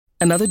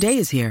Another day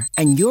is here,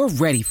 and you're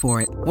ready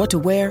for it. What to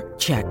wear?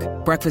 Check.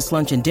 Breakfast,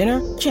 lunch, and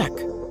dinner? Check.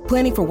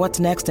 Planning for what's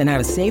next and how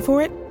to save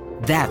for it?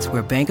 That's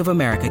where Bank of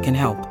America can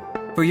help.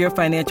 For your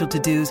financial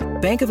to-dos,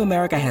 Bank of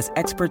America has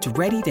experts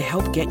ready to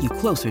help get you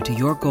closer to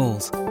your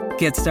goals.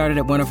 Get started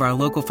at one of our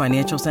local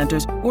financial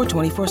centers or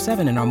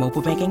 24/7 in our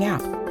mobile banking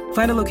app.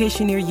 Find a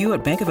location near you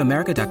at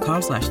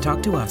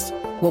bankofamerica.com/talktous.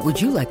 What would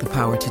you like the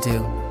power to do?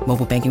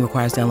 Mobile banking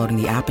requires downloading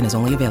the app and is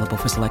only available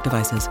for select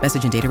devices.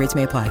 Message and data rates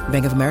may apply.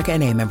 Bank of America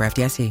N.A., member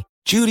FDIC.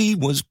 Judy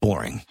was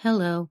boring.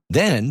 Hello.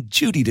 Then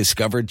Judy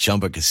discovered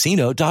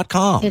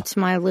ChumbaCasino.com. It's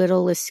my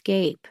little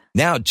escape.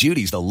 Now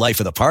Judy's the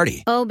life of the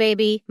party. Oh,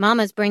 baby,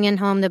 mama's bringing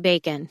home the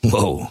bacon.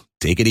 Whoa,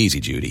 take it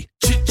easy, Judy.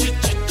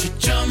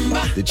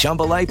 The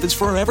Chumba life is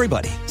for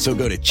everybody. So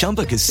go to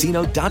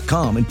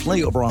ChumbaCasino.com and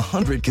play over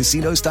 100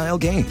 casino-style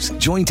games.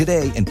 Join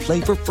today and play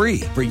for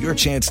free for your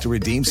chance to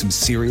redeem some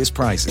serious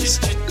prizes.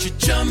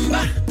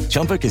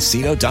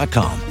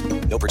 ChumbaCasino.com.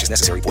 No purchase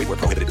necessary. Void where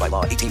prohibited by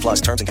law.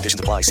 18+ terms and conditions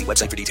apply. See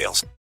website for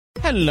details.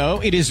 Hello,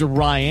 it is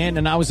Ryan,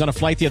 and I was on a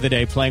flight the other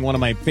day playing one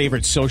of my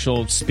favorite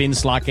social spin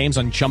slot games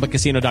on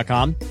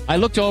ChumbaCasino.com. I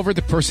looked over at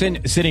the person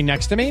sitting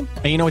next to me,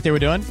 and you know what they were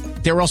doing?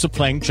 They were also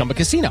playing Chumba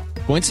Casino.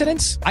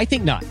 Coincidence? I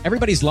think not.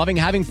 Everybody's loving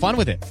having fun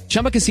with it.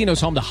 Chumba Casino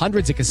is home to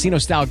hundreds of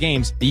casino-style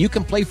games that you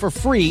can play for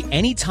free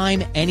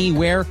anytime,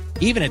 anywhere,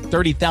 even at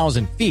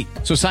 30,000 feet.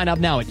 So sign up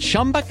now at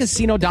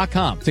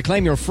ChumbaCasino.com to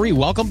claim your free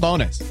welcome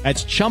bonus.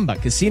 That's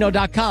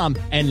ChumbaCasino.com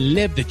and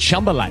live the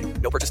Chumba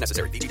life. No purchase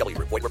necessary. VGW.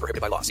 Void where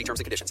prohibited by law. See terms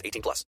and conditions.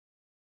 18+.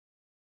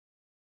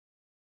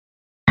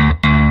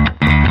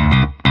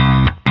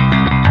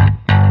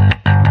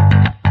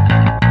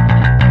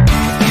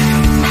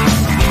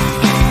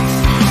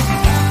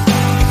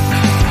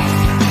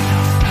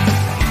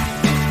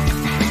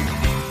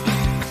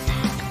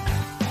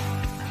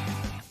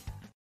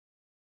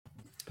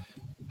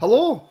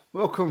 Hello,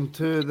 welcome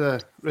to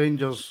the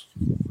Rangers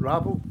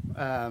Rabble.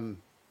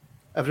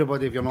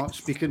 Everybody, if you're not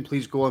speaking,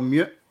 please go on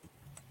mute.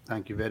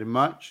 Thank you very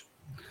much.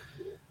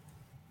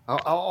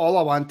 All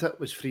I wanted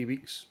was 3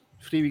 weeks.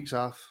 3 weeks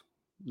off.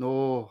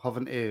 No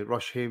having to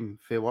rush home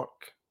for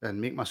work and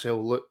make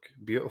myself look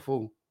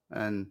beautiful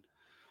and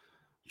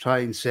try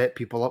and set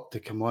people up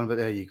to come on, but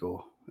there you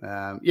go.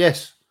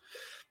 Yes,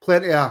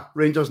 plenty of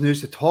Rangers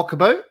news to talk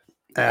about.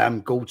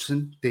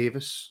 Goldson,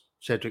 Davis,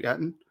 Cedric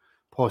Itten,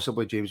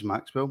 possibly James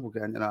Maxwell. We'll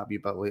get into that a wee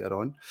bit later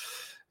on.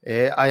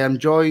 I am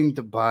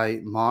joined by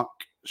Mark,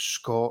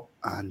 Scott,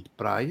 and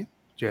Brian.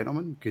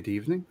 Gentlemen, good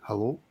evening.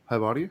 Hello,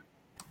 how are you?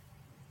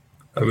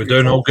 How we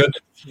doing? All good?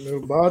 No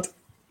bad.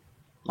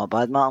 Not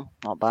bad, man.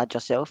 Not bad.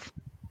 Yourself?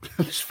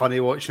 It's funny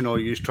watching all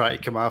you try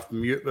to come off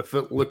mute with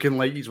it looking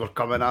like you were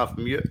coming off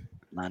mute.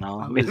 I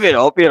know.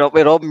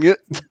 We're up mute.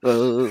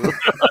 It's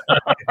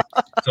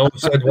all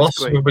said worse.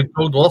 We've been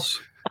told worse.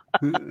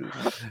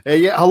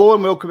 Yeah, hello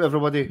and welcome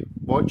everybody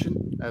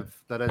watching,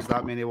 if there is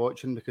that many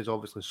watching, because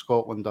obviously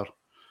Scotland are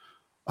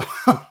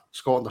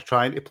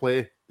trying to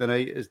play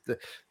tonight. Is the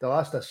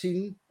last I've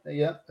seen,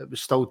 yeah, it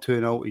was still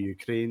 2-0 to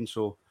Ukraine,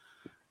 so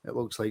it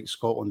looks like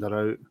Scotland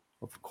are out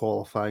of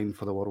qualifying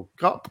for the World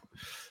Cup.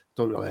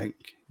 Don't really think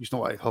you just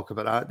don't want to talk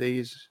about that,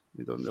 days.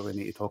 We don't really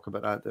need to talk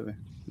about that, do we?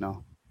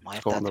 No.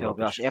 After that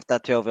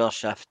 12-hour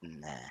shift,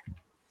 no.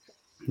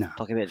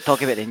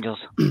 Talk about Rangers.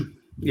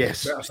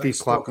 Yes, Steve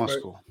Clark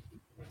must go.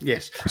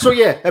 Yes. So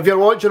yeah, if you're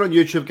watching on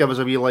YouTube, give us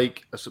a wee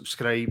like, a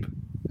subscribe,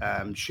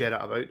 share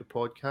it about the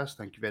podcast.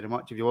 Thank you very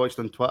much. If you watched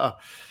on Twitter,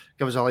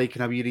 give us a like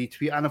and a wee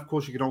retweet. And of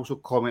course, you can also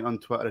comment on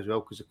Twitter as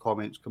well, because the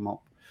comments come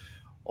up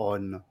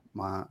on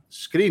my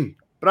screen.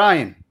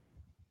 Brian.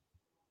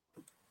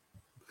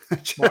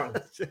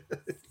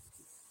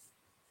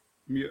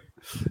 Mute.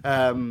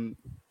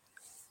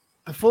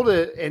 Before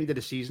the end of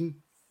the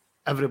season,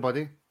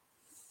 everybody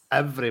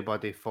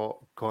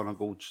thought Connor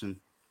Goldson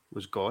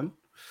was gone.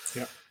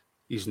 Yeah.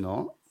 He's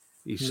not.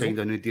 He's signed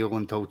a new deal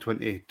until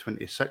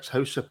 2026.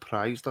 How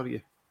surprised are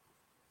you?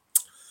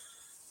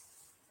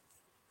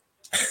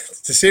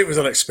 To say it was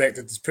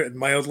unexpected is put it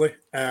mildly.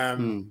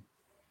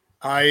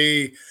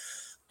 I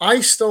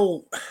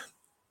still,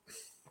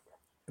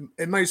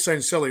 it might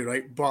sound silly,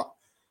 right? But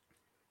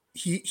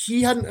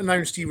he hadn't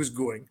announced he was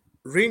going.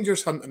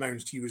 Rangers hadn't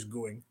announced he was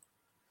going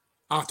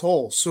at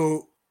all.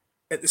 So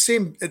at the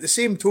same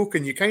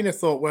token, you kind of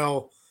thought,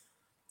 well,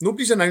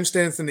 nobody's announced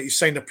anything that he's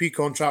signed a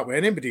pre-contract with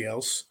anybody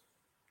else.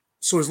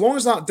 So as long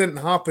as that didn't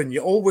happen,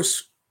 you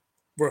always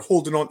were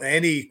holding on to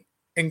any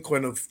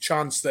inkling of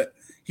chance that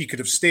he could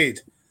have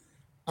stayed.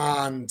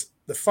 And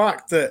the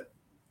fact that,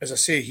 as I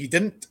say, he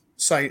didn't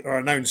sign or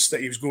announce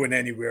that he was going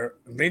anywhere,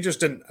 and Rangers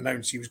didn't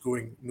announce he was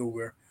going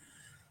nowhere,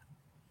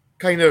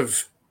 kind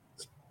of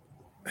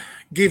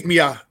gave me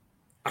as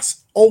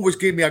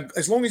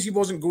long as he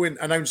wasn't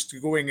announced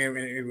going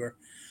anywhere,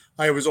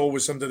 I was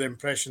always under the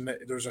impression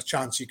that there was a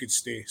chance he could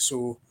stay.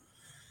 So,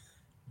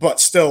 but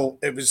still,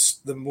 it was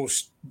the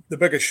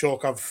biggest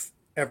shock I've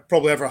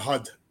probably ever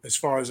had as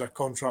far as a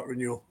contract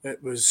renewal.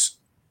 It was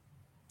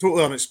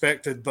totally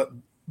unexpected, but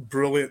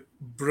brilliant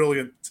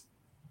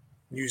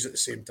news at the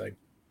same time.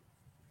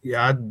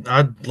 Yeah,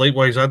 I'd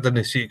likewise. I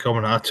didn't see it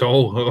coming at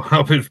all.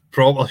 I was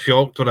proper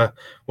shocked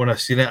when I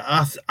seen it.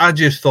 I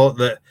just thought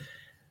that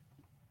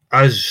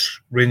as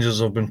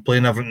Rangers have been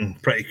playing everything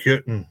pretty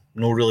cute and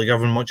not really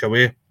giving much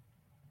away,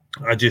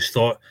 I just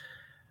thought,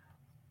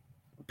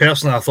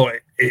 personally, I thought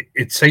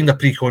it signed a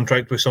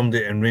pre-contract with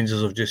somebody, and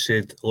Rangers have just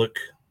said, "Look,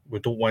 we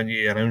don't want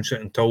you to announce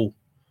it until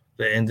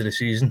the end of the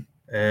season."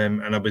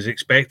 And I was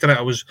expecting it.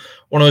 I was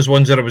one of those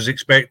ones that I was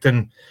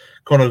expecting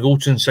Connor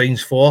Goldson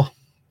signs for,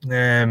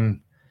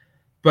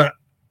 but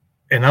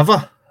he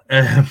never.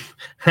 As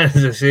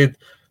I said,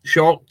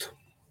 shocked,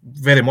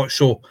 very much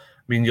so. I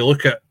mean, you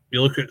look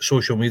at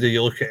social media,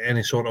 you look at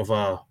any sort of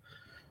a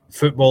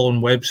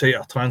footballing website,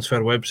 a transfer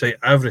website,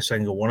 every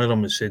single one of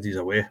them has said he's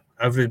away.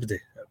 Everybody,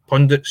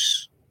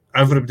 pundits,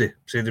 everybody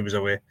said he was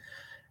away.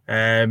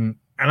 And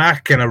I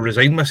kind of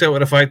resigned myself to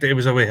the fact that he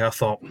was away. I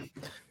thought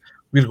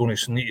we're going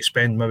to need to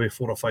spend maybe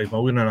 4 or 5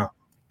 million on a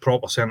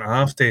proper centre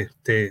half to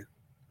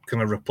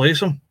kind of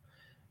replace him.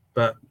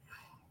 But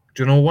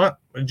do you know what?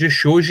 It just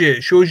shows you.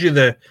 It shows you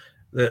the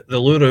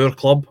lure of our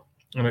club,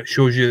 and it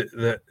shows you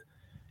that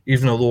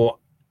even although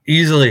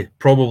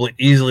probably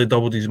easily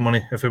doubled his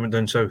money if he went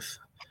down south,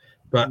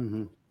 but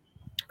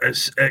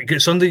it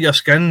gets under your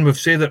skin. We've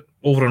said it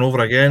over and over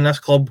again. This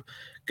club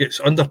gets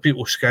under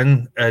people's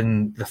skin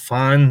and the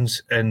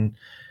fans. And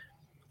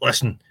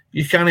listen,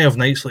 you can't have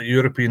nights like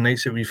European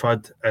nights that we've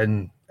had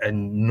and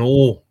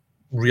no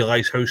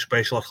realise how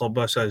special a club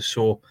this is.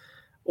 So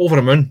over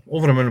a moon,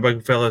 the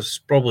big fella's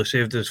probably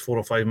saved us 4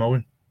 or 5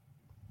 million.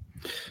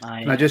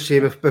 Can I just say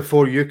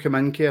before you come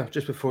in, Keir,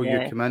 you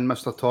come in,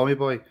 Mr. Tommy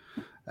Boy,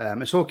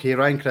 it's okay.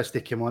 Ryan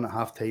Christie came on at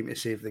half time to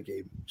save the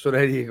game. So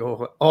there you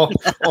go. All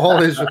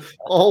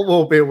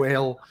will be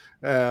well.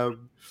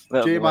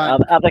 J-Mac,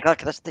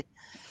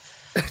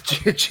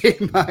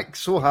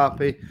 so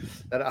happy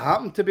that it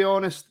happened, to be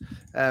honest.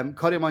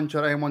 Curry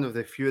Muncher, I'm one of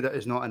the few that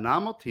is not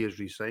enamoured he has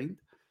re-signed.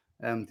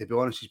 To be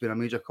honest, he's been a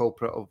major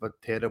culprit of a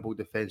terrible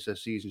defensive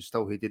season.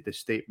 Still, he did the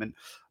statement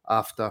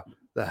after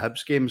the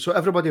Hibs game. So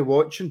everybody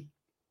watching,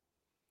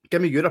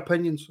 give me your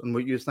opinions on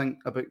what you think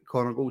about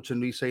Connor Goldson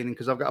re-signing,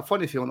 because I've got a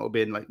funny feeling it'll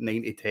be in like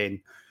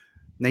 90-10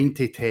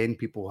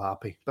 people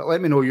happy. But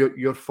let me know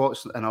your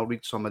thoughts, and I'll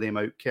read some of them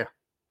out, Keir.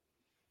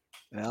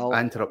 Well,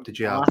 I interrupted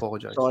you. I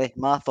apologise. Sorry,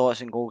 my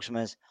thoughts on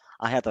Goldson is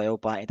I heard a while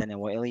back he didn't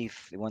want to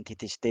leave. He wanted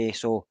to stay,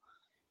 so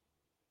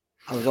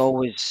I was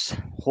always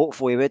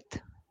hopeful he would.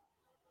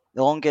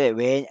 The longer it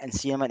went, and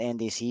seeing him at the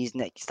end of the season,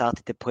 it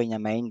started to play in your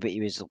mind, but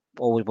he was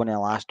always one of the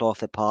last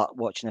off the park,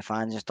 watching the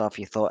fans and stuff.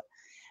 You thought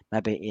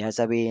maybe he is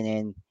away, and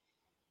then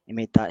he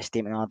made that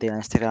statement on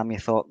Instagram. You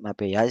thought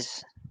maybe he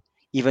is,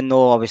 even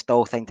though I was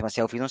still thinking to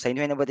myself, he's not signed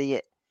to anybody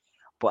yet.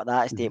 But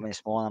that statement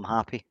this morning, I'm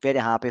happy, very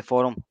happy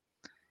for him.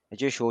 It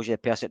just shows you the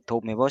person that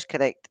told me was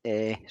correct.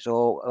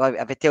 So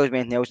if he tells me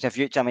anything else in the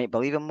future, I might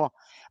believe him more.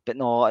 But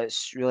no,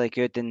 it's really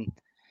good, and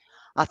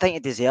I think he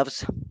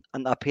deserves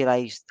an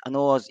appearance. I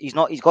know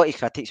he's got his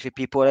critics for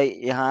people, right?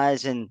 He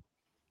has, and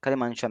Curry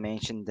Muncher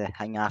mentioned the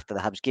thing after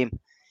the Hibs game.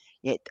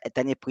 Yeah, it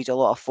didn't please a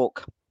lot of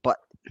folk, but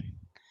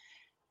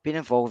being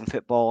involved in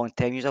football a long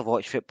time, you've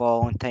watched football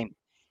a long time.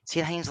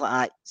 Saying things like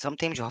that,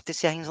 sometimes you have to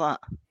say things like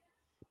that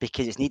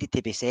because it's needed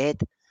to be said.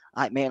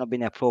 It might not be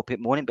an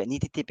appropriate moment, but it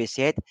needed to be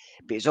said.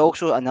 But it's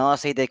also another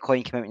side of the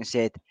coin came out and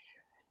said,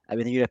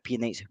 when the European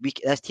nights,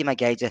 this team of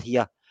guys are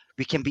here.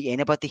 We can beat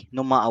anybody,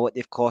 no matter what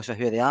they've cost or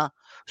who they are.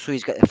 So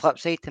he's got the flip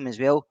side to him as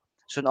well.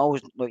 So not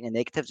always looking at the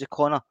negatives of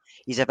Connor.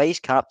 He's a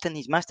vice captain.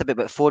 He's missed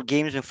about 4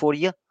 games in 4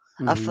 years.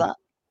 After that,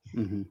 I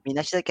mean,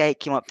 this is a guy who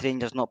came up to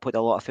Rangers, not played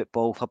a lot of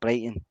football for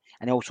Brighton,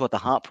 and he also had a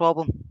heart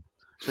problem.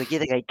 So he gave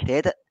the guy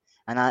credit.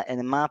 And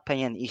in my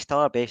opinion, he's still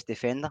our best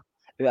defender out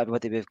of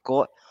everybody we've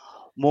got.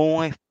 My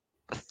only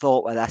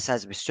thought with this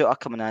is with Suter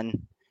coming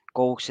in,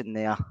 Goldson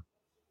there.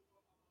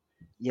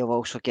 You'll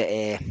also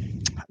get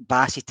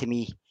Bassey, to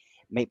me,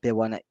 might be the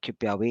one that could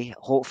be away.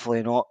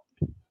 Hopefully not.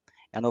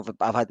 I know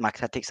I've had my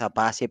critics of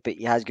Bassey, but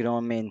he has gone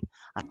on me, and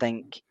I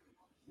think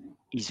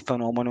he's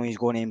phenomenal. He's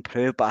going to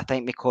improve, but I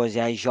think because he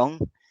is young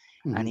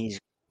and he's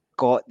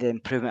got the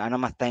improvement in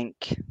him, I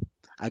think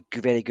a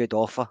very good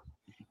offer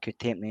could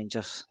tempt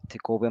Rangers to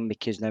go with him,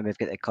 because now we've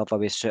got the cover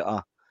with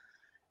Suter,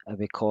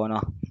 with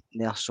Connor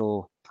there.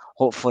 So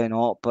hopefully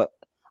not, but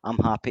I'm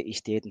happy he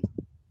stayed.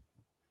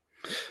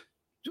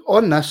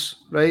 On this,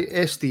 right,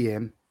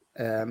 SDM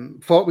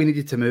thought we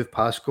needed to move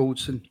past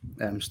Goldson.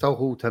 Still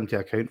hold him to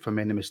account for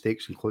many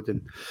mistakes,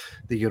 including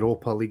the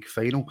Europa League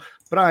final.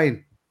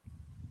 Brian,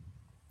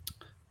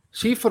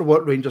 see for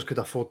what Rangers could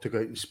afford to go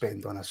out and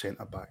spend on a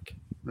centre-back,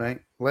 right?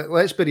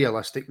 Let's be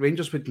realistic.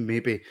 Rangers would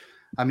maybe,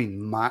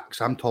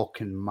 max, I'm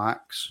talking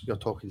max, you're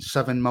talking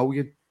 7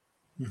 million.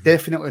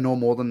 Definitely no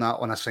more than that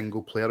on a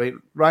single player, right?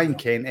 Ryan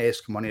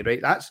Kent-esque money,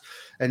 right?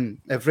 And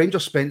if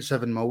Rangers spent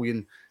 7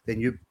 million, then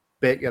you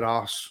bet your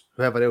arse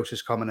whoever else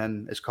is coming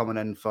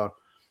in for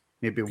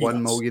maybe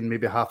 1 million,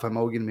 maybe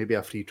 500,000, maybe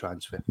a free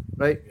transfer,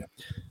 right? Yeah.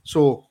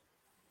 So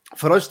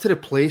for us to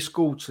replace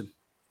Goldson,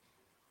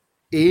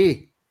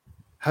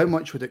 how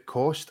much would it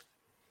cost?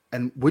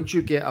 And would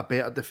you get a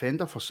better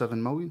defender for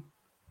 7 million?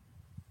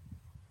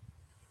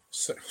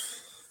 So,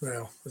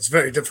 well, it's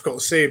very difficult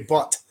to say,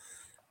 but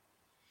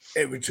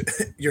it would.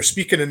 You're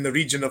speaking in the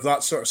region of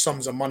that sort of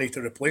sums of money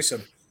to replace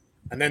him,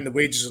 and then the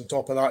wages on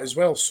top of that as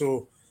well.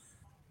 So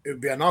it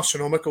would be an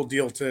astronomical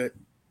deal to,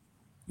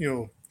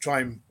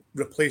 try and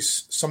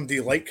replace somebody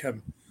like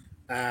him.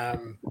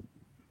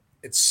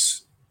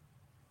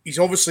 He's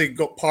obviously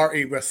got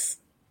party with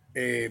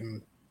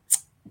the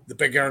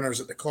big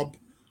earners at the club,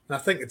 and I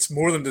think it's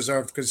more than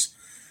deserved because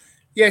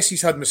yes,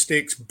 he's had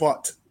mistakes,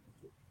 but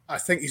I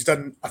think he's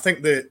done. I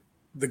think the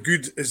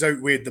good has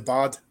outweighed the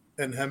bad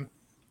in him.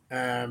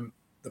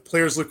 The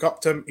players look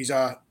up to him.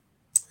 I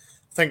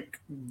think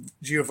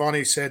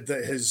Giovanni said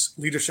that his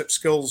leadership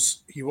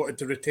skills he wanted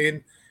to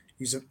retain.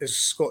 As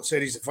Scott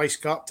said, he's a vice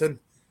captain.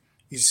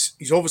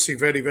 He's obviously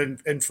very, very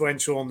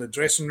influential in the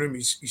dressing room.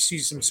 He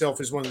sees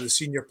himself as one of the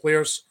senior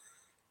players.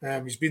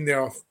 He's been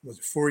there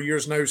 4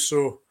 years now.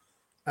 So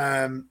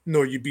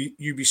no, you'd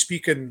be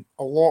speaking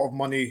a lot of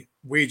money,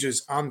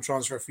 wages, and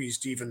transfer fees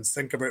to even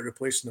think about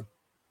replacing him.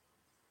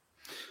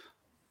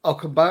 I'll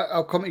come back.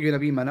 I'll come to you in a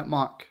wee minute,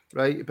 Mark.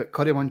 Right, but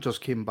Curryman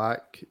just came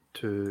back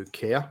to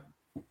care,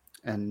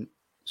 and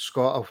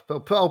Scott,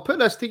 I'll put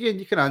this to you, and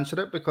you can answer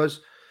it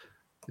because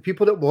the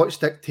people that watch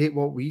dictate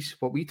what we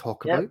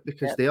talk about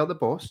because they are the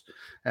boss.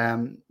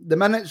 The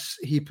minutes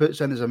he puts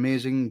in is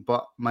amazing,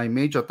 but my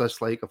major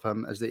dislike of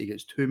him is that he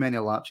gets too many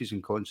lapses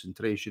in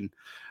concentration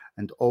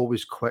and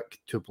always quick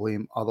to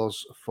blame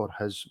others for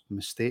his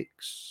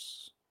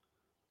mistakes.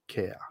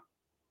 Care.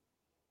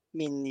 I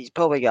mean, he's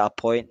probably got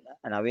a point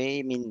in a way.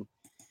 I mean,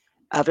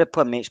 every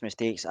player makes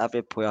mistakes.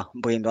 Every player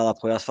blames other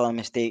players for their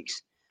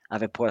mistakes.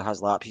 Every player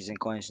has lapses in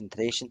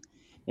concentration. I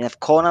mean, if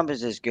Connor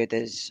was as good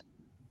as,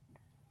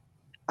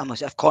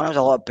 if Connor was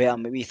a lot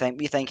better, we think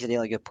he's a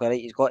really good player.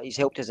 He's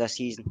helped us this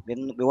season.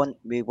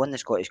 We won the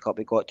Scottish Cup.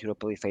 We got to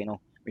Europa League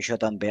final. We should have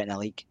done better in the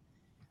league.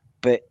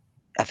 But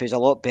if he was a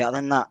lot better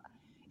than that,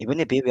 he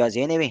wouldn't be with us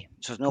anyway.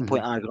 So there's no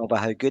point arguing about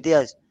how good he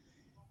is.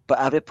 But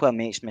every player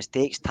makes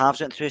mistakes.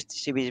 Tavs went through to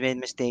see he's made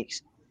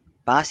mistakes.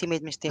 Bassey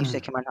made mistakes. They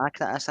come in, I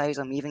criticise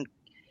him. Even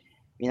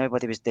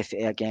everybody was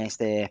defeated against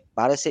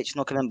Barisic,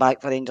 not coming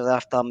back for Rangers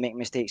after making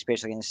mistakes,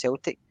 especially against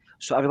Celtic.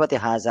 So everybody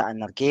has that in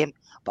their game.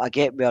 But I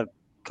get where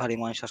Curry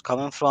Munster's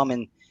coming from,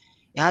 and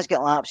he has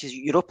got lapses.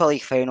 Europa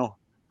League final,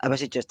 it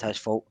wasn't just his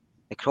fault.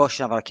 The cross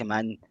never came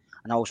in,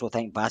 and I also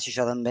think Bassey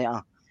should have done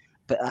better.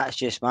 But that's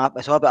just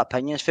it's all about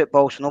opinions,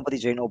 football, so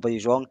nobody's right,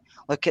 nobody's wrong.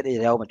 Look at the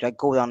Real Madrid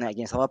goal down there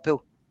against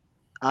Liverpool.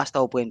 I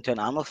still blame Trent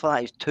Arnold for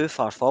that. He's too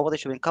far forward. He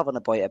should have been covering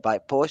the ball at the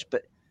back post,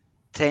 but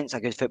Trent's a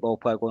good football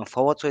player going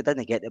forward, so he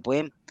didn't get the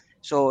blame.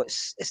 So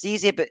it's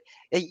easy, but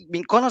I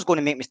mean, Connor's going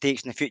to make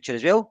mistakes in the future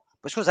as well,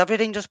 but so's every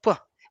Rangers player.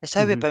 It's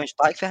how we bounce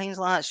back for things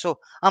like that. So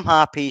I'm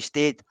happy he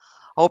stayed.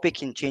 I hope he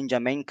can change your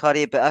mind,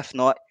 Curry, but if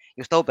not,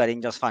 you'll still be a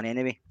Rangers fan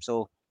anyway.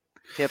 So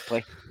fair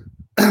play.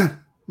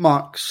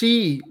 Mark,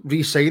 see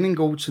re-signing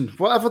Goldson,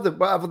 whatever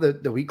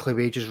the weekly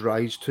wages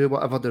rise to,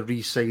 whatever the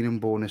re-signing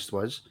bonus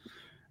was,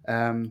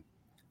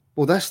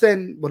 will this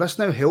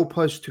now help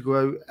us to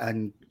go out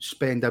and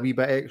spend a wee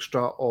bit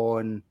extra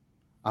on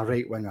a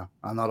right winger,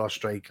 another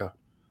striker,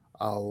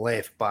 a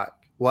left back,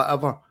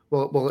 whatever?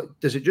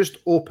 Does it just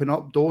open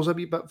up doors a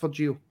wee bit for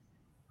Gio?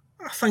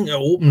 I think it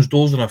opens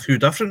doors in a few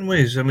different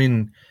ways. I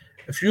mean,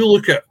 if you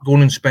look at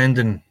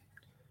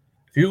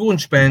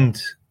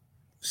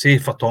say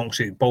for talk's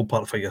sake,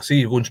 ballpark figure, say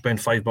you go and spend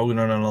 $5 million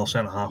on another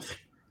centre half.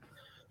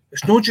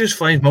 It's not just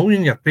 $5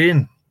 million you're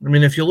paying. I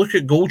mean, if you look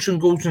at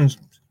Goldson's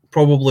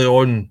probably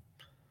on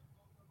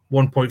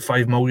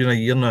 1.5 million a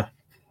year now,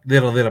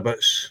 there or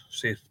thereabouts,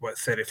 say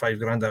 35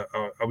 grand a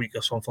week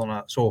or something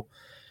like that. So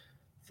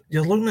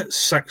you're looking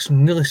at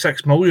nearly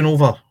 6 million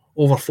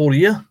over 4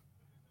 years.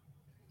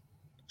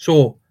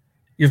 So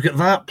you've got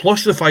that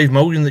plus the 5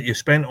 million that you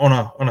spent on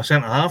a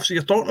centre half. So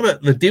you're talking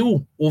about the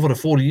deal over the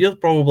 4 years,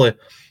 probably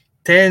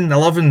 10,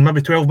 11, maybe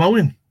 12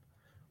 million,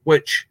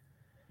 which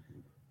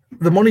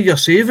the money you're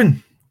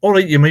saving, all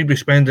right, you might be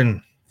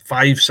spending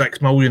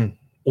 5-6 million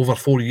over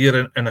 4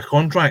 years in a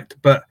contract,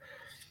 but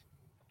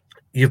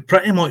you've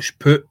pretty much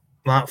put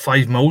that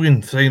 5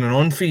 million signing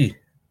on fee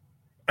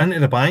into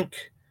the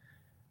bank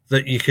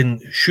that you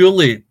can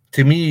surely,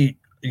 to me,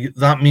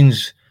 that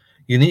means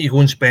you need to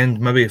go and spend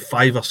maybe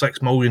 5 or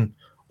 6 million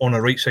on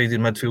a right-sided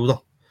midfielder.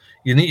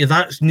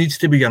 That needs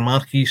to be your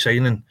marquee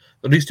signing.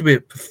 There needs to be,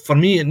 for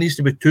me, it needs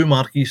to be 2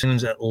 marquee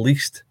signings at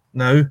least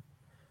now.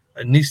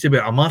 It needs to be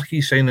a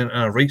marquee signing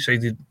and a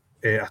right-sided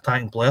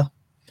attacking player,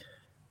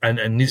 and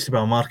it needs to be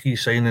a marquee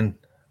signing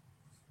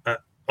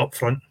up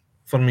front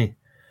for me.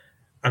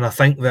 And I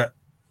think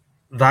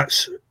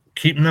that's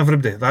keeping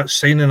everybody, that's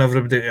signing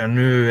everybody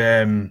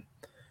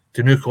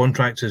to new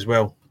contracts as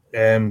well.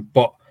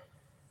 But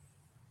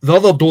the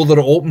other door that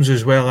it opens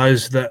as well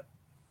is that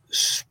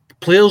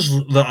players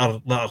that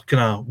are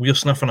kind of we're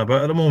sniffing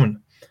about at the moment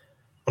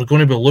are going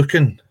to be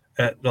looking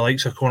at the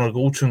likes of Connor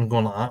Goldson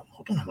going like that.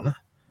 Hold on a minute,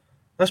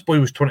 this boy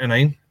was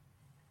 29.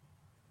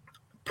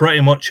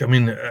 Pretty much, I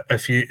mean,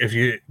 if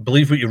you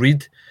believe what you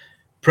read,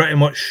 pretty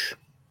much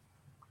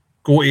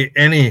go to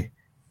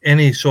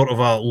any sort of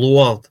a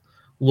lower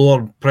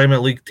lower Premier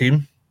League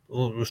team.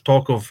 There was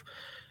talk of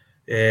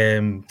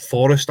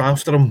Forest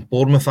after him,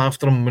 Bournemouth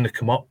after him when they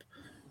come up.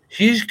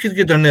 He could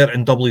get down there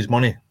and double his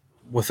money,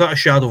 without a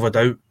shadow of a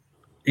doubt,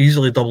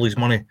 easily double his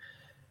money.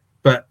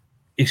 But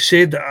he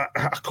said,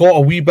 I caught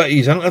a wee bit of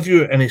his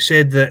interview, and he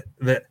said that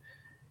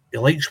he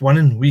likes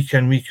winning week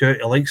in, week out.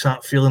 He likes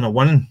that feeling of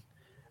winning.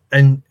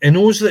 And he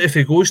knows that if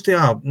he goes to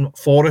a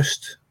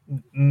Forest,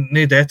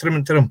 no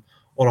detriment to him,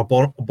 or a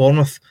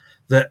Bournemouth,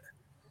 that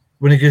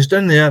when he goes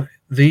down there,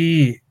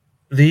 a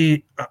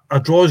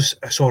draw's,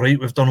 it's all right,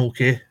 we've done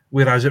okay.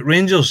 Whereas at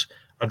Rangers,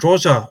 a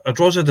draw's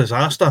a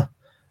disaster,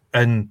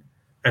 and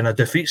a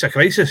defeat's a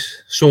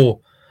crisis.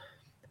 So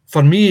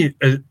for me,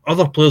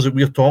 other players that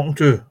we're talking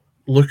to,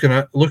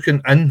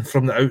 looking in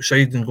from the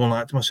outside and going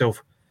like to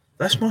myself,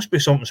 this must be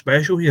something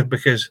special here,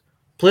 because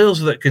players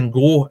that can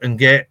go and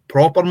get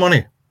proper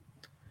money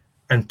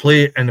and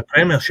play in the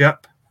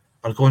Premiership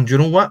are going, do you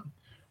know what?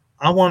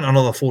 I want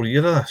another 4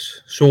 years of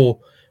this.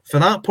 So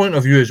from that point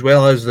of view, as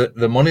well as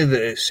the money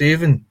that it's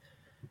saving,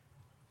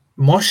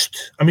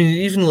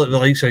 even like the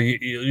likes of,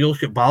 you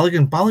look at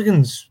Balogun.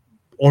 Balogun's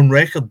on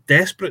record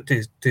desperate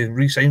to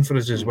re-sign for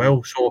us as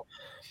well. So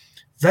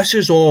this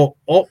is all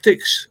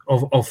optics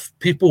of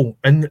people,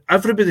 and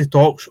everybody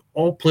talks,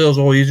 all players,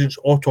 all agents,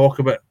 all talk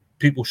about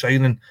people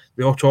signing.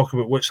 They all talk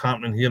about what's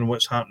happening here and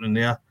what's happening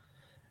there.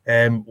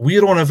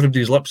 We're on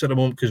everybody's lips at the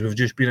moment because we've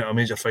just been at a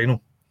major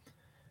final,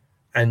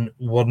 and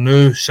we're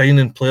now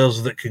signing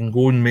players that can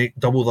go and make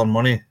double their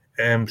money.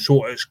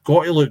 So it's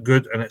got to look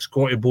good, and it's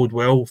got to bode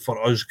well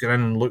for us getting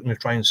in and looking to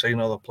try and sign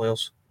other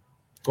players.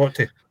 Got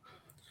to.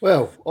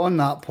 Well, on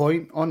that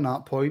point,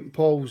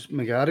 Paul's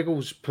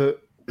McGarrigle's put,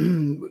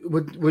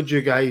 would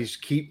you guys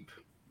keep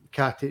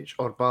Katic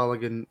or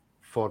Balogun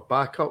for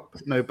backup?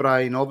 Now,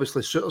 Brian,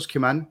 obviously Souttar's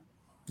come in.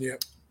 Yeah.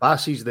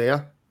 Bassey's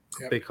there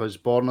because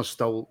Borner's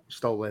still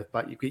left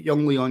back. You've got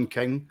young Leon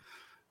King,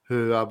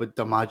 who I would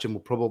imagine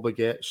will probably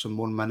get some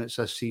more minutes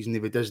this season.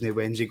 If he doesn't,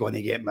 when's he going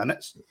to get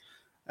minutes?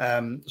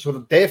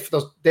 So there's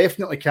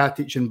definitely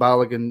Katic and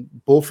Balogun.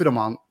 Both of them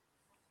aren't.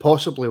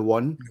 Possibly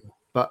one.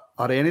 But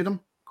are any of them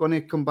going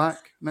to come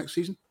back next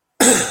season?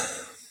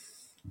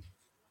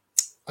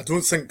 I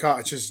don't think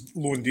Katic's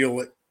loan deal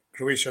at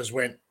Croatia's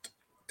went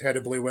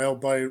terribly well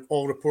by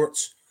all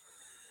reports.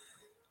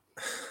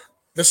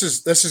 This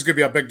is going to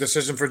be a big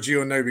decision for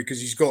Gio now, because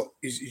he's got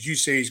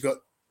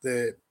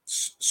the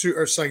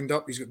Suter signed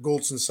up, he's got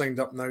Goldson signed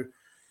up now.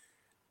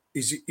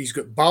 He's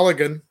got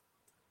Balogun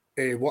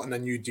wanting a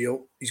new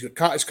deal. He's got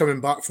Katic coming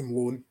back from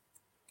loan.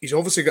 He's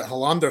obviously got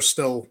Hollander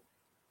still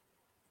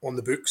on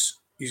the books.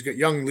 He's got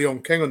young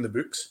Leon King on the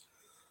books.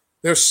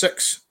 There's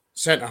 6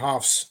 centre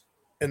halves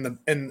in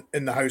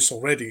the house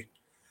already.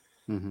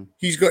 Mm-hmm.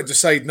 He's got to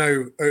decide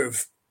now.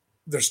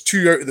 There's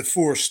 2 out of the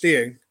 4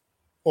 staying.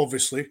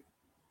 Obviously,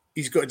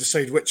 he's got to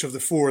decide which of the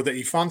 4 that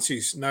he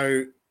fancies.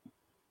 Now,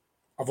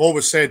 I've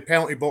always said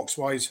penalty box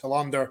wise,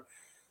 Hollander.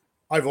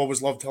 I've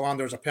always loved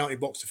Hollander as a penalty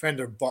box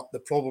defender, but the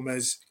problem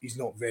is he's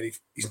not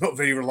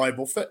very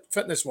reliable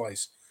fitness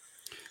wise.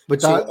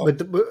 But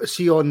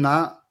see on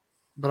that,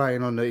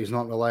 Brian, on that he's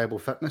not reliable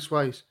fitness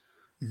wise.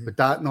 Mm-hmm. Would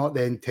that not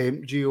then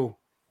tempt Gio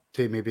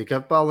to maybe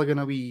give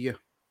Balogun a wee year?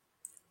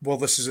 Well,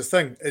 this is the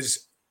thing,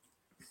 is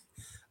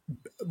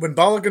when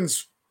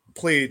Balogun's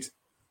played,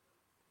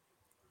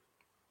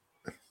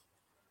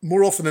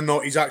 more often than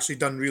not, he's actually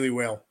done really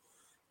well.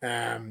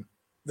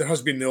 There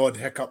has been the odd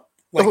hiccup.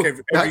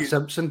 Jack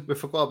Simpson. We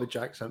forgot about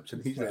Jack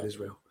Simpson. He's there as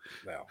well.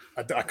 Well,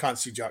 I can't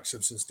see Jack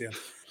Simpson staying.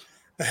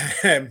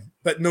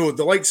 But no,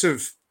 the likes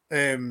of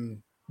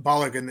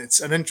Balogun,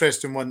 it's an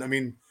interesting one. I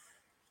mean,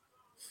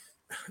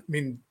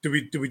 do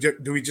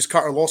we just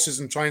cut our losses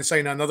and try and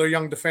sign another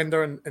young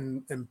defender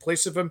in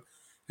place of him?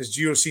 Has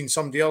Gio seen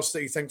somebody else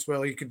that he thinks,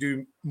 well, he could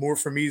do more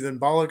for me than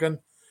Balogun?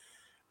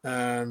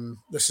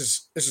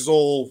 This is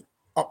all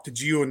up to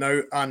Gio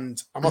now,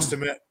 and I must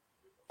admit,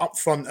 up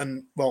front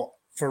and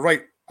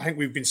I think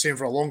we've been saying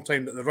for a long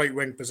time that the right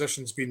wing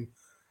position's been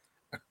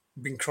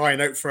crying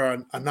out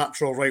for a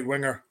natural right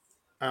winger,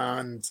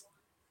 and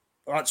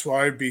that's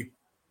why I'd be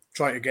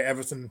trying to get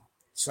everything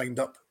signed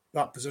up.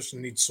 That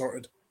position needs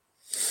sorted.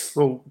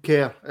 Well,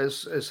 Kerr, I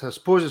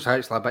suppose it's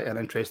actually a bit of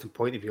an interesting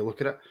point if you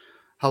look at it.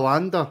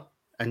 Hollander,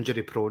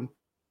 injury prone.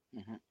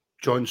 Mm-hmm.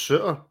 John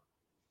Suter,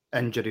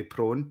 injury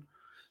prone.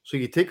 So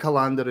you take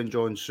Hollander and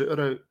John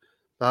Suter out,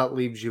 that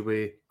leaves you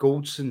with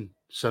Goldson,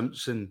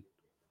 Simpson,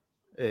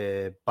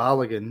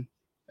 Balogun,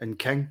 and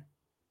King.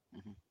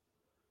 Mm-hmm.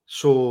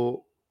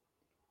 So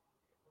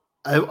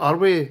are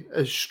we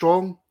as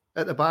strong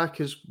at the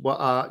back as what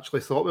I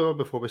actually thought we were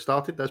before we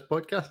started this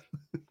podcast?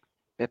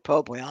 We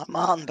probably are,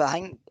 Martin, but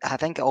I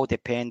think it all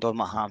depends on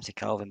what happens to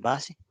Calvin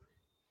Bassey.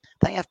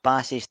 I think if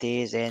Bassey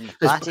stays in,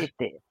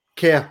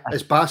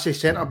 is Bassey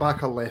centre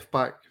back or left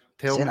back?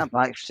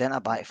 Centre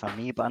back for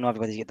me, but I know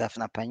everybody's got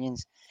different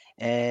opinions.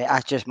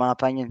 That's just my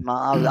opinion.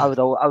 I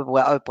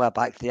would play a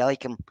back 3. I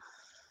like him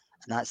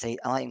on that side.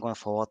 I like him going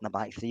forward in the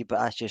back 3, but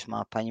that's just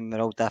my opinion.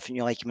 We're all different.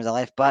 You like him as a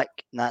left back,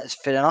 and that's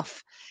fair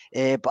enough.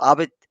 But I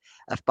would,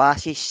 if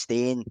Bassey's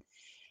staying,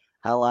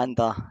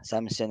 Highlander,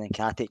 Simpson, and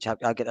Katic.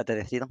 I'll get rid of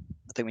the three of them.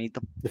 I think we need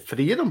them. The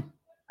three of them?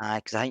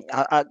 Because I think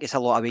I gets a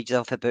lot of wages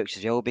off the books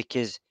as well.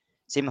 Because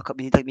same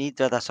we need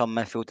rid of some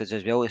midfielders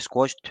as well. The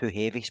squad's too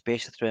heavy,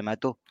 especially through the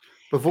middle.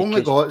 We've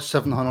only got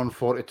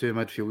 742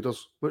 midfielders.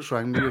 What's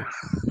wrong with you?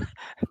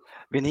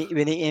 We need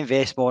to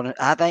invest more.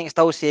 I think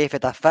still say if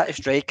it's a fit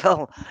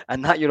striker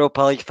in that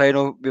Europa League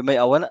final, we might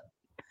have won it.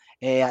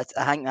 I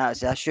think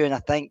that's the issue, and I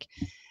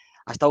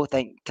still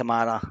think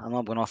Kamara. I'm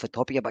not going off the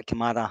topic here, but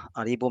Kamara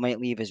Aribo might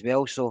leave as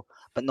well. So,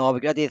 but no,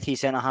 we've got to do the three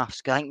centre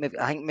halves. I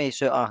think maybe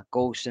Suter,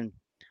 Goldson,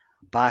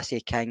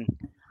 Bassey, King.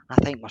 I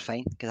think we're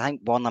fine because I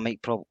think Warner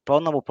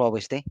will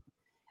probably stay,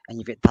 and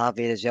you've got Tav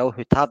there as well.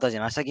 Who Tav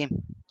doesn't miss a game. Do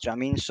you know what I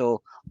mean?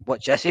 So,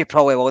 what Jesse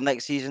probably will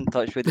next season.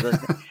 Touch wood,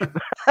 doesn't he?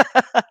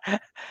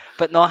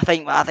 But no, I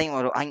think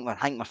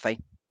we're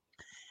fine.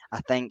 I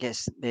think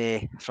it's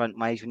the front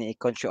miles we need to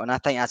concentrate on. I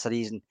think that's the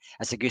reason.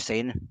 It's a good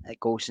sign that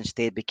Goldson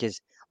stayed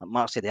because, like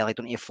Mark said earlier,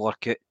 don't need to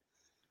fork out.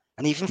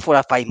 And even 4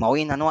 or 5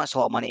 million, I know that's a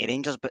lot of money to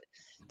Rangers, but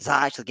does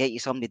that actually get you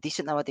somebody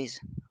decent nowadays?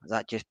 Is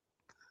that just,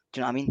 do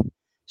you know what I mean?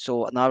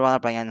 So I'd rather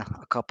bring in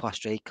a couple of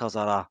strikers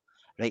or a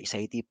right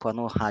sided player. I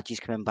know Haji's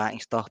coming back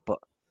and stuff, but.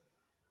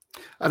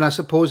 And I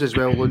suppose as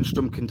well,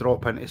 Lundstrom can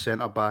drop into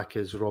centre back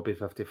as Robbie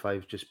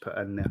 55 just put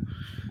in there.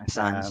 And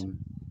Sands.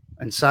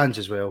 And Sands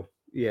as well.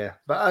 Yeah.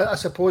 But I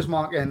suppose,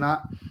 Mark, in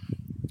that,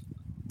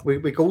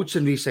 with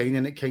Goldson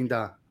re-signing, it kind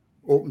of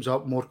opens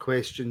up more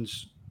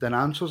questions than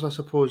answers, I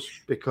suppose,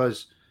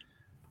 because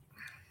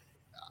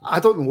I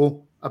don't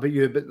know about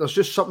you, but there's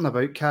just something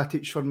about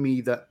Katic for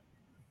me that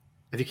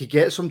if you could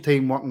get some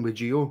time working with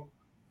Gio,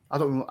 I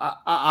don't know.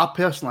 I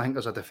personally think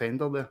there's a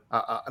defender there,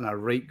 and a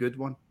right good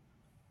one.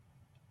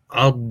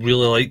 I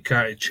really like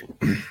Katic.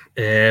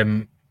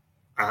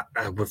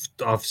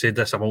 I've said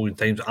this a million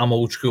times. I'm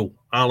old school.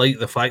 I like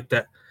the fact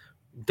that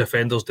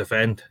defenders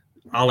defend.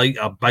 I like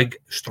a big,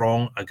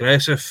 strong,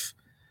 aggressive,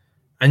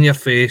 in your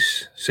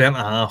face centre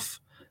half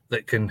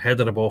that can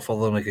header the ball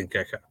further than they can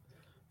kick it.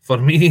 For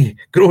me,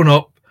 growing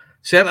up,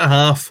 centre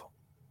half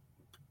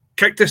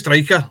kicked the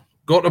striker,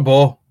 got the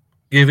ball,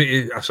 gave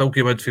it to a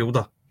silky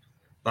midfielder.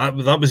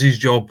 That was his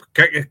job.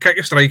 Kick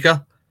a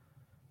striker,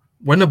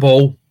 win the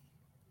ball,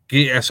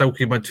 get a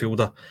silky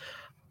midfielder.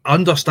 I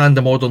understand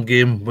the modern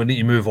game. We need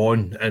to move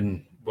on,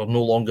 and we're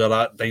no longer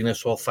that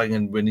dinosaur thing,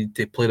 and we need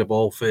to play the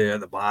ball at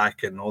the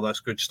back and all this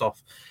good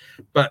stuff.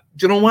 But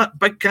do you know what?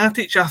 Big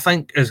Katic, I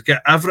think, has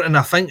got everything.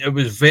 I think it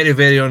was very,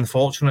 very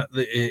unfortunate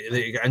that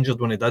he got injured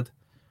when he did.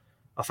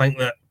 I think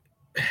that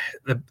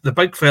the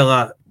big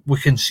fella, we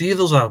can see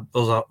there's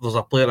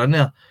a player in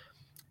there.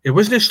 He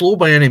wasn't slow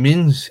by any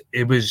means.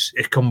 He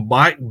come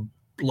back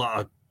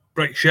like a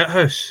brick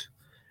shithouse.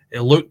 He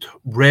looked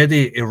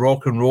ready to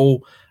rock and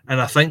roll, and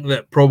I think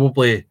that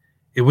probably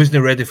he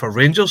wasn't ready for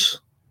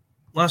Rangers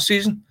last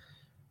season.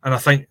 And I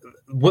think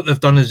what they've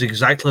done is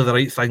exactly the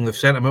right thing. They've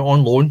sent him out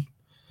on loan.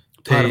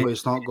 Apparently,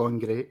 it's not going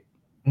great.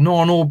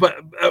 No, but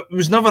it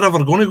was never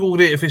ever going to go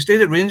great. If he stayed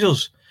at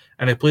Rangers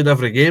and he played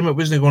every game, it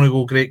wasn't going to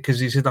go great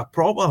because he's had a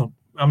proper,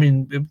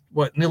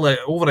 nearly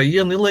a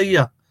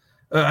year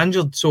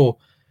injured. So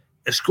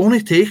it's going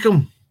to take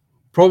him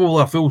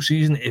probably a full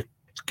season to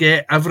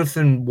get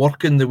everything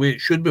working the way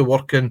it should be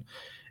working,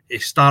 to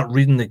start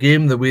reading the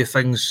game the way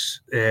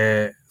things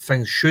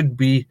should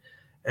be,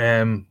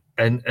 and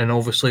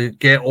obviously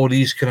get all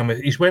these kind of.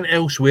 He's went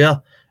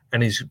elsewhere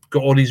and he's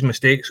got all these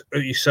mistakes out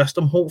of his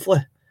system.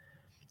 Hopefully,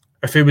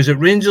 if he was at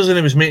Rangers and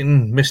he was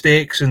making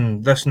mistakes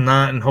and this and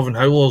that and having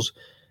howlers,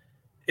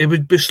 he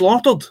would be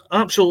slaughtered,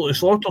 absolutely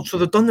slaughtered. So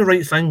they've done the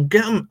right thing.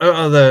 Get him out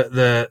of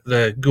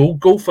the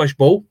goldfish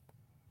bowl.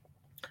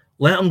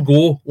 Let him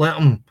go. Let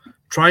him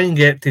try and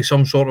get to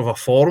some sort of a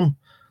form.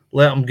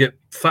 Let him get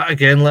fit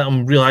again. Let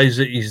him realise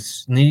that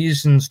his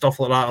knees and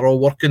stuff like that are all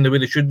working the way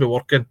they should be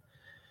working.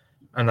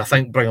 And I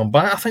think bring him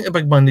back. I think the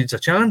big man needs a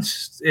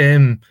chance.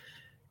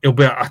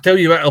 I tell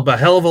you what, he'll be a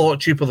hell of a lot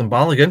cheaper than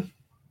Balogun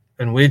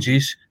in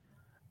wages.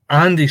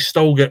 And he's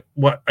still got,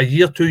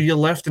 2 years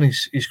left in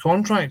his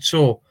contract.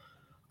 So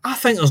I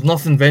think there's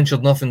nothing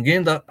ventured, nothing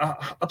gained.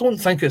 I don't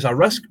think it's a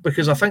risk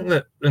because I think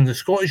that in the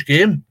Scottish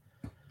game,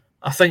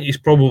 I think he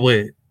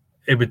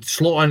would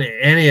slot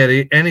into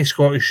any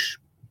Scottish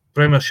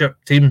Premiership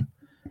team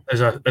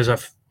as a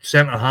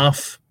centre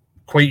half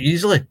quite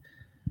easily,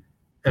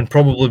 and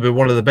probably be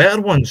one of the better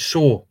ones.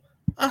 So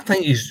I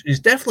think he's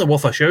definitely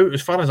worth a shout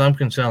as far as I'm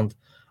concerned.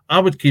 I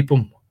would keep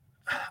him.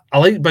 I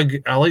like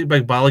big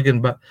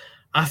Balogun, but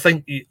I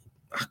think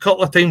a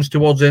couple of times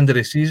towards the end of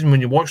the season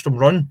when you watched him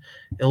run,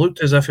 it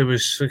looked as if he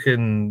was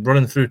fucking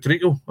running through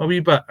treacle a wee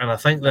bit, and I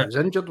think that he was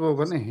injured,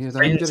 wasn't he? I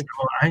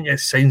think it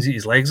signs that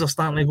his legs are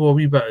starting to go a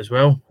wee bit as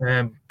well,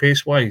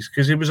 pace wise,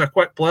 because he was a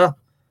quick player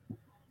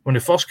when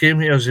he first came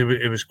here.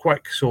 He was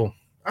quick, so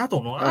I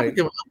don't know. I would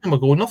give him a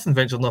go. Nothing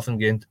ventured, nothing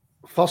gained.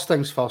 First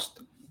things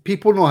first.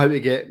 People know how to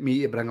get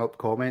me to bring up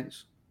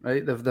comments,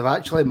 right? They've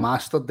actually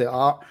mastered the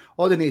art.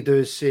 All they need to do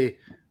is say,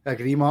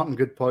 "Agree, Martin,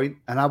 good point,"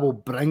 and I will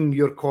bring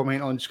your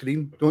comment on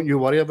screen. Don't you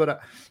worry about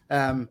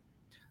it.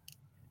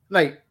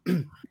 Right.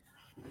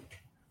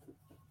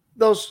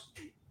 There's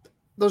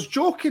there's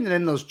joking and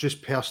then there's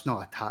just personal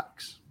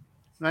attacks,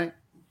 right?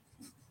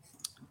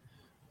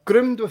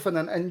 Groomed within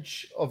an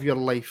inch of your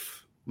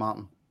life,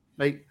 Martin,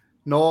 right?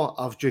 No,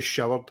 I've just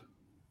showered,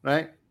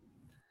 right?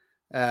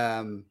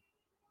 And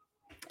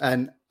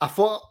I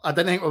thought, I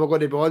didn't think we were going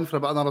to be on for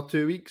about another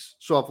 2 weeks,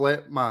 so I've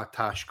let my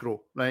tash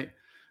grow, right?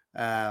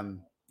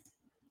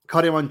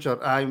 Curry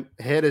Muncher,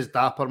 hair is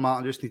dapper,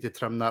 Martin. Just need to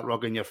trim that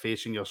rug in your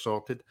face and you're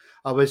sorted.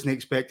 I wasn't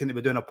expecting to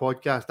be doing a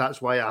podcast.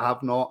 That's why I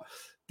have not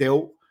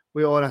dealt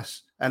with all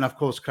this. And of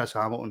course, Chris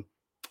Hamilton.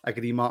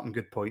 Agree, Martin.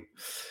 Good point.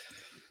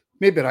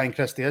 Maybe Ryan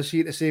Christie is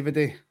here to save the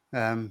day.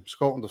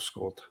 Scotland have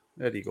scored.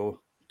 There you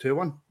go.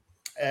 2-1.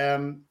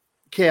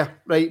 Kerr,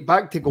 right,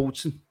 back to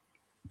Goldson.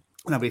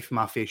 And away from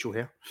my facial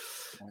hair.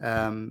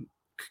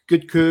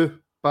 Good coup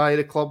by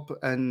the club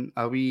and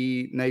a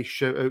wee nice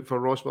shout out for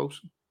Ross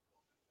Wilson.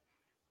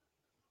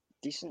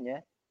 Decent,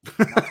 yeah.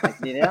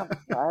 There.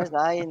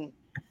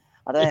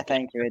 I don't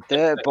think he would do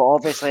it, but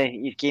obviously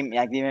he came to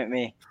agreement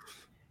with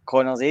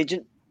Connor's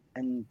agent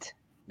and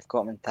we've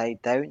got him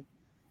tied down.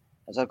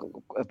 It's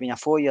been a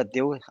 4-year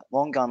deal,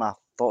 longer than I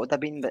thought it would have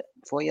been, but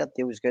 4-year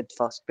deal is good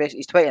for, especially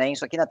he's 29,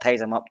 so it kind of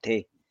ties him up to,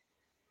 I'm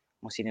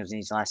not saying it was in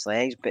his last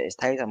legs, but it's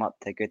ties him up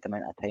to a good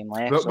amount of time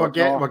left. We're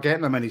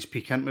getting him in his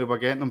peak, aren't we? We're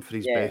getting him for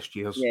his best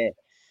years. Yeah,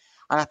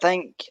 and I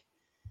think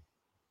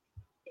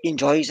he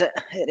enjoys it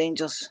at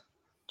Rangers.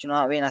 Do you know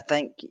what I mean? I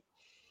think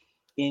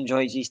he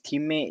enjoys his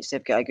teammates.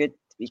 They've got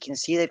you can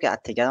see they've got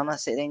a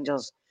togetherness at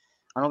Rangers.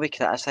 I know we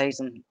criticised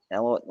them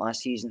a lot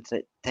last season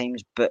at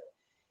times, but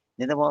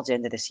near towards the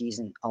end of the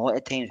season, a lot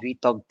of times we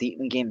dug deep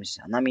in games.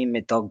 And I mean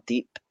we dug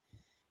deep. I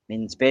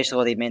mean,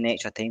 especially the many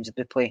extra times that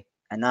we play.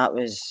 And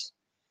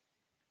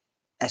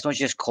it's not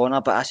just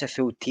Connor, but that's a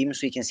full team.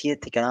 So you can see the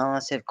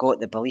togetherness they've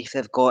got, the belief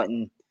they've got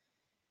in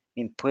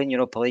playing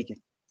Europa League,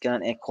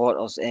 getting into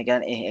quarters,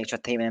 getting into extra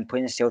time, and then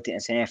playing Celtic in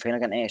the semi-final,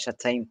 getting extra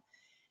time,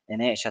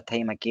 and extra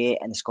time again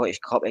in the Scottish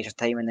Cup, extra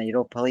time in the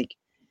Europa League.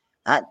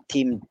 That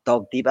team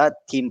dug deep. That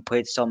team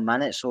played some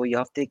minutes, so you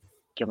have to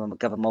give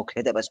them all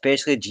credit, but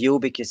especially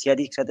Gio, because he had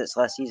his credits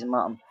last season,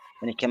 Martin,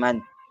 when he came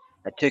in.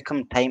 It took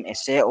him time to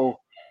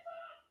settle.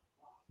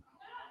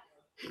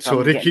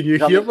 Sorry, can you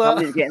hear that?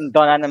 Somebody's getting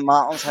done in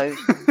Martin's house.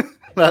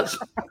 That's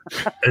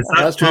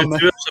 2-2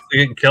 somebody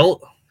getting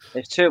killed?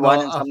 It's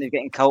 2-1 and somebody's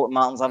getting killed in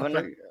Martin's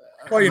oven.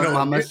 Well, you know,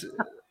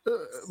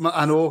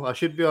 I know, I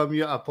should be on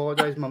mute. I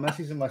apologise. My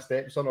missus and my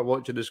stepson are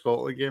watching the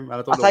Scotland game.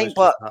 And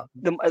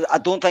I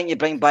don't think you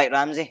bring back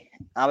Ramsey.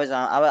 I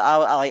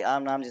like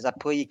Aaron Ramsey as a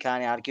player, you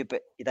can't argue,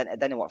 but it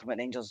didn't work for him at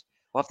Rangers.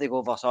 We'll have to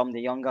go for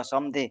somebody younger,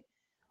 somebody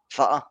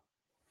fitter.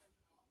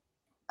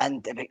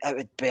 And it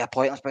would be a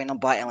pointless bringing him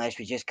back unless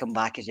we just come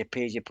back as you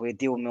pay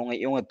deal.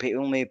 We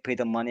only paid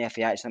him money if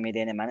he actually made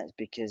any minutes,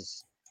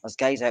 because there's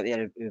guys out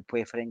there who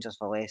play for Rangers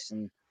for less,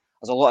 and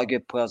there's a lot of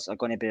good players that are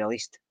going to be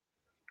released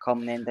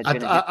come the end of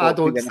June. I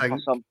don't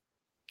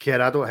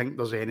think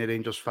there's any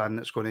Rangers fan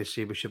that's going to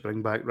say we should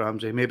bring back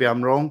Ramsey. Maybe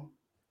I'm wrong,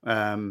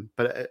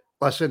 but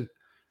listen,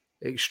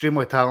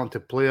 extremely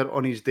talented player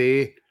on his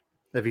day.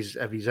 If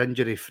he's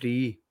injury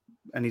free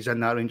and he's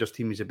in that Rangers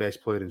team, he's the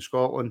best player in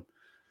Scotland.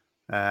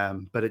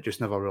 But it just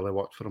never really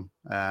worked for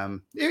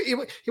him.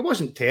 He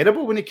wasn't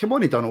terrible when he came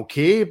on. He done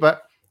okay,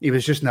 but he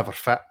was just never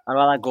fit. I'd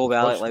rather go with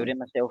Alec Lowry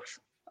myself.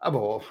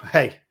 Oh,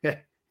 hey,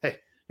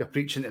 you're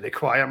preaching to the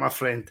choir, my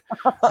friend.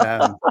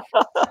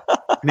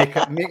 Make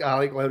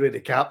Alec Lowry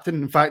the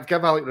captain. In fact,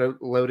 give Alec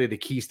Lowry the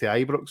keys to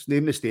Ibrox.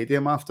 Name the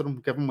stadium after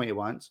him. Give him what he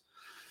wants.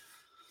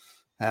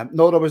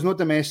 No, there was no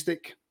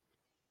domestic.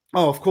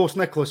 Oh, of course,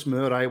 Nicholas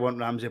Moore. I want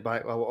Ramsey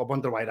back. Well, I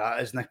wonder why that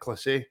is,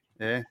 Nicholas, eh?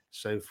 Yeah,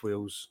 South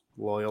Wales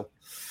loyal.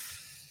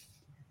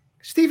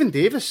 Stephen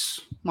Davis,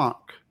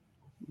 Mark,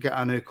 get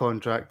a new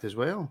contract as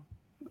well.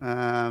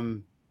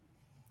 That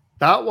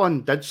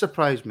one did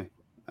surprise me.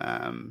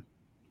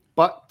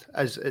 But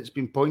as it's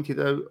been pointed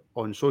out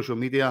on social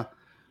media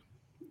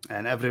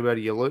and everywhere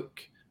you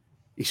look,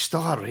 he's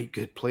still a right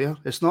good player.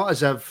 It's not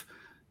as if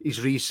he's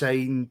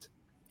re-signed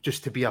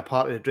just to be a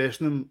part of the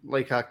dressing room,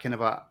 like a kind of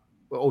a,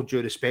 with all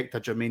due respect, a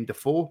Jermaine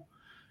Defoe.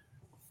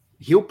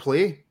 He'll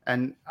play,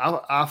 and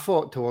I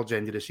thought towards the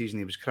end of the season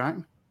he was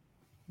cracking.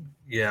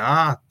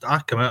 Yeah, I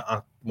come out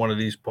of one of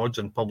these pods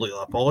and publicly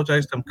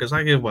apologised to him because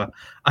I gave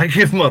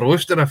him a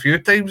roasting a few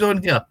times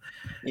on here.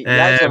 You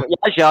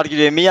actually argued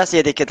with me. I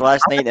said he could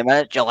last 90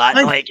 minutes. You're like,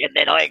 no, he could.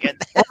 I gave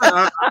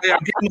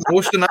him a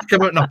roasting. I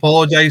came out and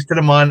apologised to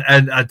the man,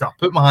 and I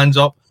put my hands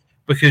up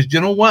because do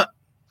you know what?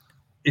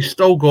 He's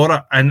still got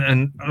it,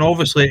 and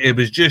obviously he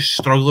was just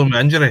struggling with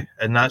injury,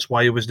 and that's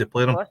why he was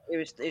deploying him.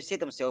 He said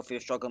himself he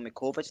was struggling with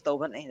COVID still,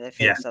 wasn't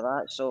he?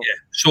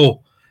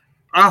 So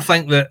I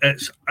think that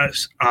it's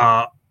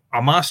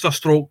a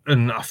masterstroke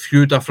in a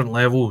few different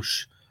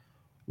levels.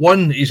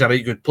 One, he's a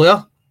right good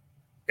player,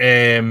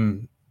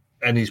 and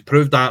he's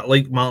proved that,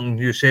 like Martin,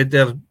 you said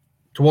there,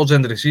 towards the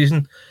end of the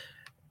season,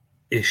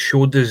 he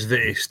showed us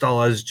that he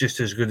still is just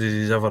as good as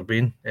he's ever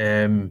been.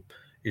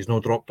 He's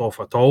not dropped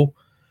off at all.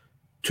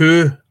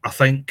 Two, I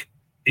think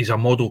he's a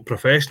model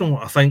professional.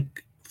 I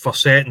think for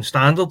setting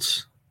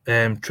standards,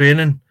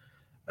 training,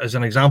 as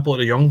an example of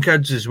the young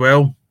kids as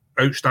well,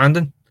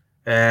 outstanding.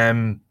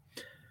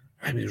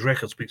 His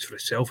record speaks for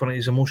itself, and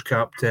he's the most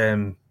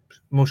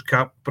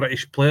capped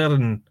British player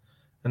in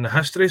the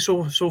history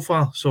so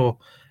far. So,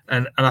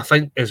 and I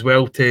think as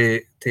well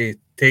to take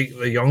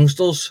the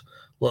youngsters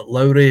like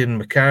Lowry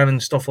and McCann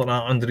and stuff like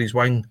that under his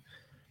wing.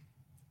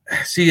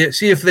 See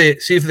if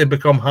they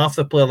become half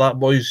the player that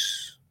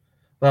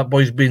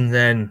boy's been,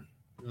 then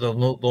they'll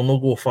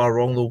not go far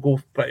wrong. They'll go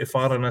pretty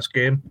far in this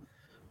game.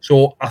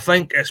 So I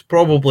think it's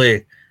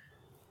probably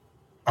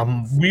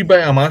a wee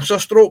bit of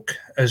masterstroke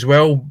as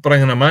well,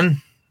 bringing him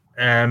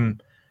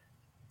in.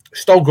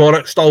 Still got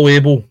it, still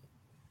able.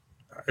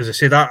 As I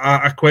said,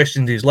 I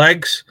questioned his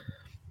legs.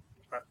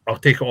 I'll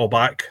take it all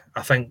back.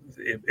 I think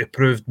it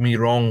proved me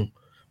wrong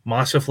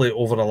massively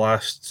over the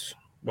last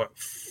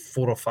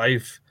 4 or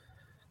 5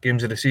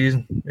 games of the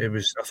season. I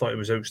thought it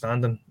was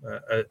outstanding,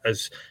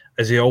 as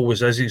he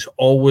always is. He's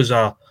always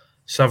a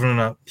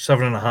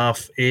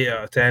 7.5, 8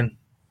 out of 10.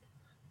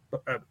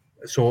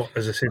 So,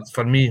 as I said,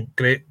 for me,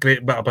 great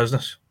bit of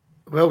business.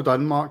 Well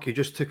done, Mark. You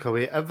just took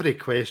away every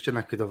question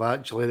I could have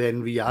actually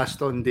then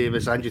re-asked on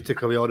Davis, and you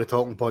took away all the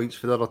talking points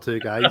for the other two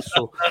guys.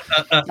 So,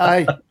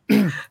 aye.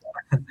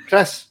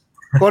 Chris,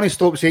 Connie,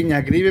 stop saying you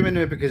agree with me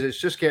now, because it's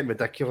just getting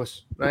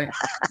ridiculous, right?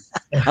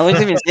 I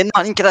wasn't even saying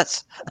nothing,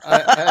 Chris.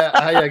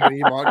 I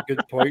agree, Mark.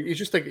 Good point. He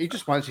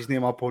just wants his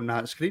name up on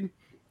that screen.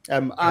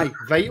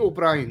 Vital,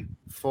 Brian,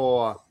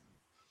 for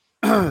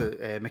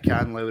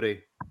McCann,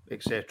 Lowry,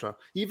 etc.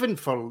 Even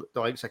for the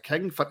likes of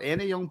King, for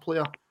any young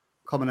player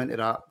coming into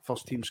that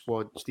first team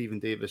squad, Stephen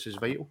Davis is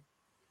vital.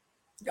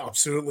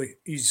 Absolutely,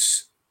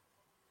 he's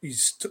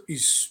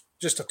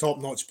just a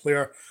top-notch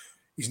player.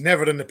 He's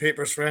never in the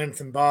papers for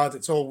anything bad.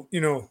 It's all,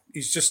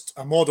 he's just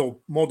a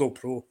model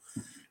pro,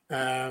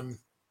 and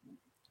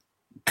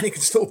he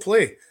can still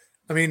play.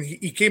 I mean,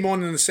 he came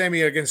on in the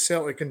semi against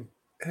Celtic, and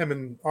him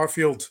and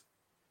Arfield,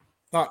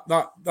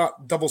 that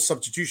double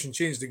substitution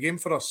changed the game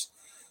for us.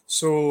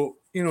 So,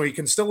 he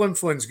can still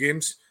influence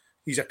games.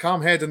 He's a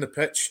calm head on the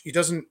pitch. He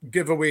doesn't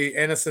give away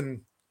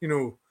anything, he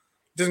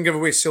doesn't give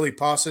away silly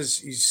passes.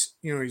 He's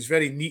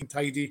very neat and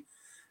tidy.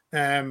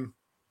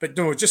 But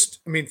no,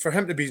 for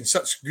him to be in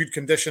such good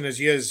condition as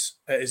he is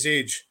at his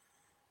age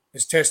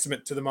is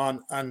testament to the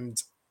man.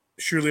 And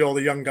surely all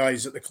the young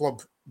guys at the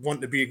club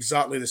want to be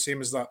exactly the same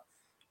as that.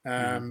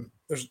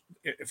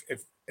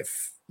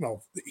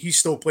 He's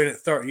still playing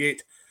at 38.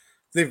 If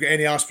they've got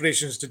any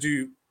aspirations to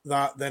do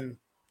that, then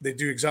they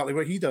do exactly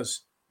what he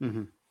does.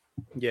 Mm-hmm.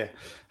 Yeah.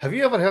 Have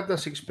you ever heard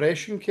this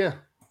expression, Keir?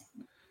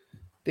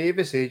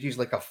 Davis ages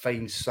like a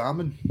fine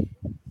salmon.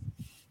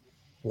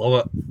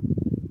 Love it.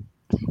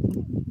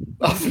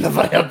 I've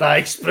never heard that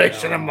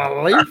expression in my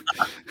life.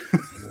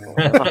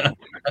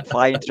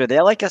 Flying through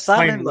there like a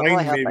salmon.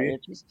 Maybe.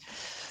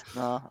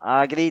 No,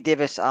 I agree,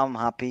 Davis. I'm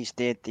happy he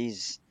stayed. He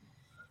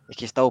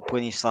can still play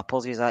in his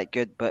slippers. He's that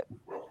good, but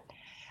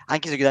I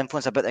think he's a good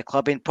influence about the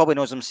club. He probably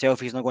knows himself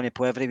he's not going to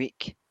play every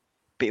week,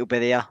 but he'll be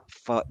there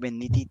for when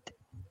needed.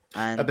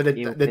 And but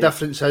the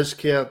difference is,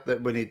 Keir,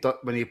 that when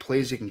he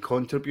plays, he can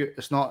contribute.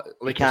 It's not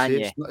like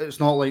it's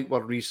not like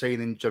we're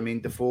re-signing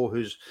Jermaine Defoe,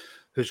 who's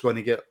going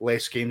to get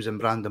less games than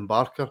Brandon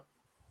Barker.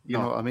 You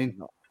know what I mean?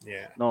 No.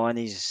 Yeah. No, and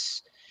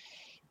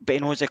but he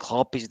knows the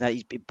club. He's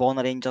born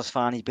a Rangers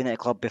fan. He's been at the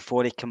club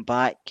before. He come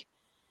back.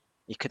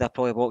 He could have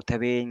probably walked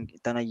away and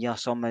done a year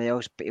somewhere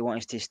else, but he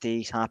wants to stay.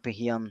 He's happy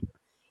here, and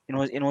he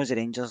knows the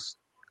Rangers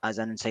as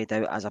an inside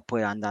out, as a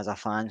player and as a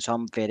fan. So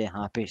I'm very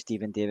happy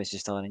Stephen Davis is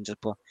still a Rangers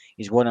player.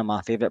 He's one of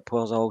my favourite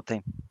players of all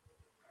time.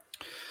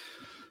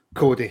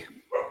 Cody,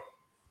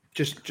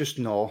 just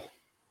no.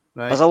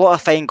 Right. There's a lot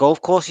of fine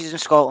golf courses in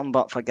Scotland,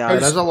 but for guys,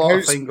 there's a lot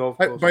of fine golf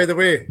courses. By the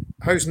way,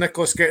 how's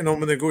Nicholas getting on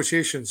with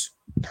negotiations?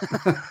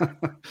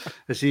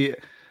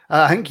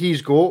 I think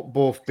he's got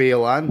both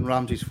Bale and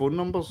Ramsey's phone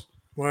numbers.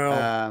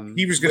 Well,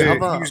 he was going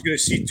to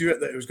see to it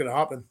that it was going to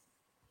happen.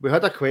 We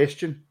had a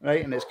question,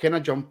 right, and it's kind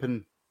of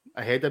jumping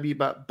ahead a wee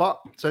bit,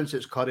 but since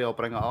it's Curry, I'll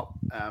bring it up.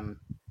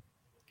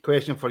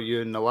 Question for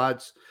you and the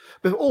lads.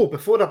 But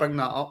before I bring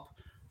that up,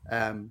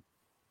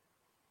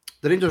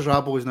 the Rangers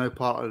Rabble is now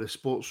part of the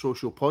Sports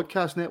Social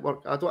Podcast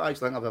Network. I don't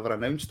actually think I've ever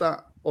announced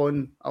that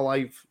on a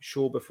live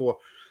show before.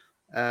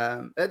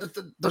 It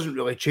doesn't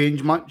really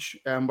change much.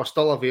 We're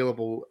still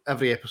available.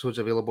 Every episode's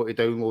available to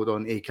download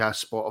on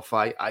Acast,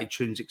 Spotify,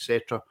 iTunes,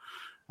 etc.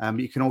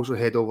 You can also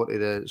head over to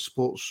the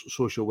Sports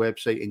Social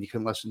website and you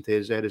can listen to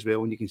us there as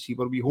well, and you can see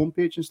our wee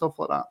homepage and stuff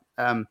like that.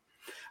 And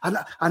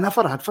I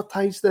never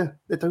advertise the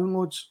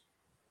downloads.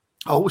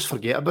 I always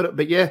forget about it,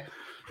 but yeah,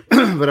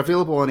 we're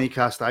available on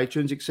Acast,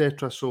 iTunes,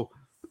 etc. So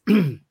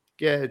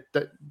yeah,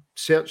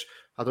 search.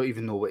 I don't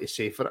even know what to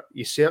say for it.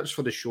 You search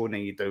for the show and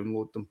then you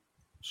download them.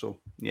 So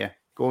yeah,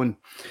 go and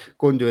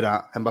do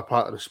that, and we're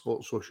part of the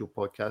Sports Social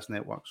Podcast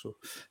Network. So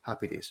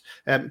happy days.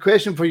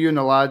 Question for you and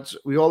the lads: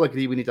 we all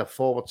agree we need a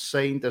forward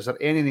signed. Is there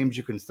any names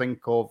you can think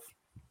of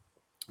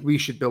we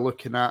should be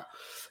looking at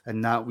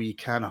and that we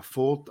can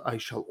afford? I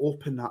shall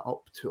open that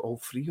up to all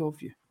three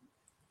of you.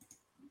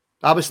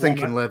 I was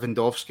thinking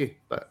Lewandowski,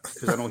 but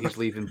because I know he's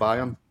leaving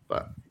Bayern.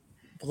 But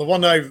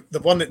the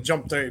one that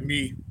jumped out at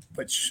me,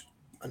 which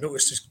I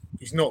noticed is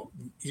he's not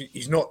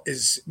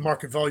his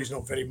market value is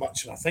not very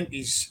much, and I think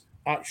he's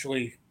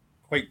actually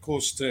quite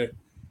close to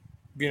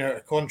being out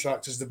of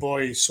contract. Is the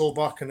boy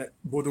Solbakken at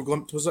Bodo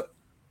Glimt, was it?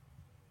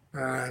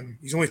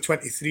 He's only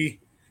 23.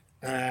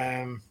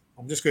 I'm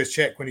just going to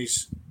check when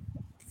he's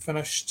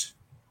finished.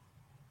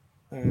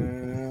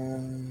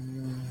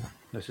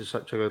 This is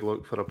such a good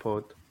look for a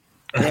pod.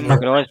 Graham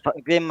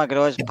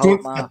McGraw's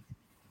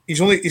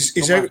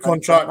He's out of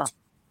contract.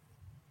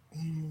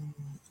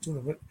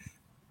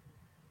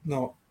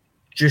 No.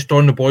 Just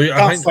on the boy.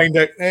 I can't find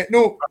out.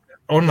 No.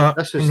 On that.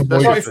 This is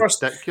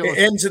 31st. ridiculous. It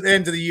ends at the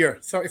end of the year,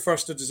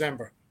 31st of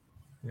December.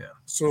 Yeah.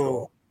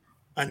 So,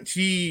 and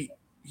he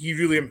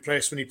really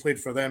impressed when he played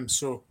for them.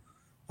 So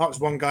that was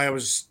one guy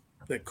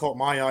that caught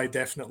my eye,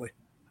 definitely.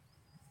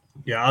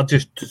 Yeah, I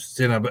just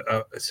saying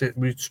about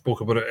we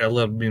spoke about it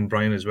earlier, me and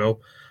Brian as well.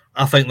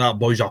 I think that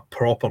boy's a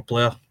proper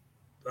player.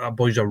 That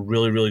boy's a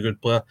really, really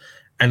good player,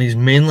 and he's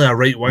mainly a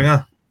right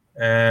winger.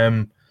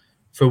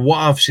 For what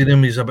I've seen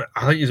him,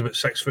 I think he's about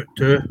 6'2",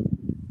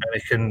 and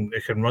he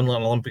can run like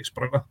an Olympic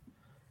sprinter.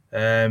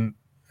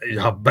 He's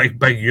a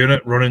big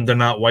unit running down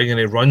that wing, and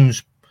he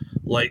runs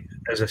like,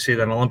 as I said,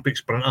 an Olympic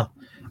sprinter.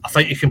 I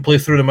think he can play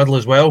through the middle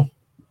as well.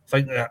 I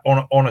think that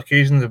on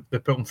occasion they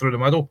put him through the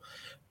middle,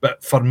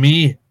 but for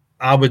me,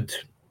 I would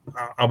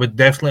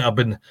definitely have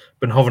been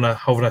having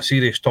a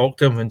serious talk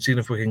to him and seeing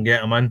if we can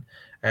get him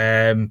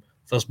in.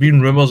 There's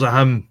been rumours of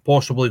him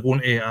possibly going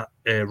to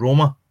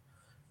Roma.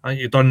 I think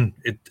he done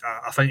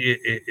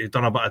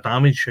a bit of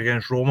damage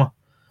against Roma,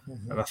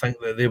 and I think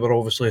that they were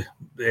obviously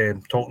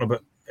talking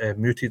about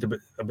muted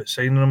about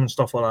signing him and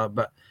stuff like that.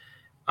 But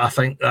I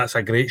think that's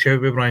a great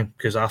shout, Brian,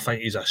 because I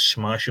think he's a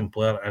smashing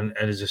player, and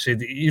as I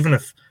said, even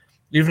if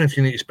you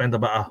need to spend a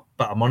bit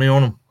of money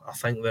on him, I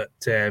think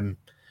that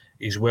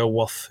he's well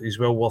worth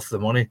the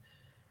money.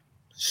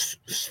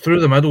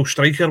 Through the middle,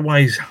 striker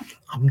wise,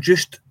 I'm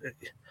just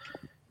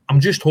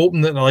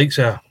hoping that the likes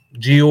of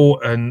Gio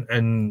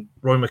and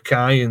Roy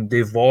Mackay and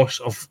Dave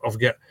Voss have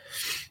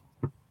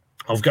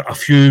got a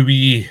few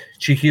wee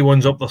cheeky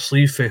ones up their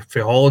sleeve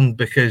for Holland,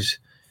 because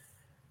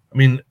I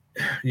mean,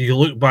 you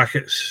look back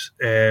at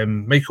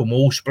Michael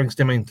Moles springs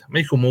to mind.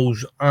 Michael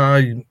Moles,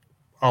 I'll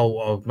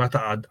admit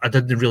it, I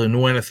didn't really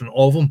know anything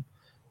of him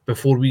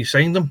before we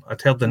signed him.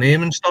 I'd heard the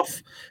name and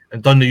stuff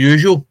and done the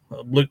usual.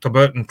 I looked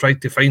about and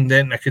tried to find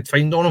anything I could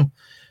find on him.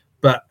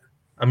 But,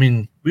 I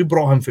mean, we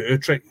brought him for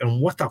Utrecht,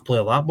 and what a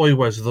player that boy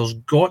was. There's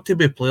got to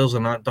be players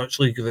in that Dutch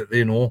league that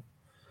they know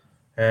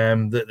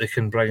that they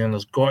can bring in.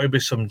 There's got to be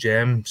some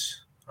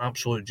gems,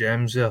 absolute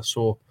gems there.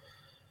 So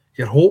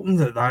you're hoping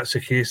that that's the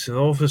case. And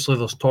obviously,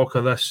 there's talk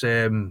of this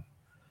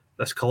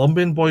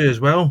Colombian boy as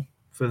well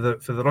for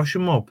the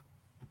Russian mob.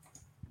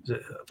 I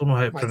don't know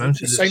how to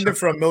pronounce it. They signed him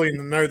for $1 million,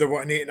 and now they're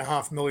wanting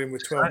 $8.5 million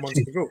with 12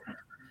 months to go.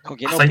 I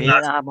think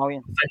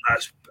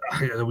that's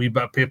a wee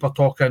bit of paper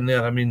talk in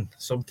there. I mean,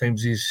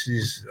 sometimes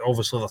he's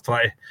obviously they're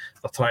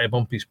trying to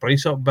bump his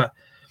price up, but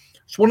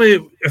it's one of,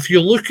 if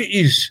you look at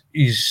his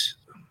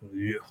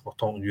we're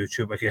talking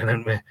YouTube again,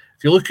 aren't we?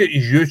 If you look at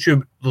his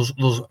YouTube,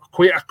 there's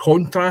quite a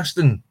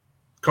contrasting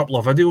couple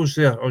of videos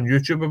there on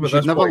YouTube about this.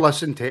 You should never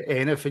listen to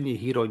anything you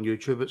hear on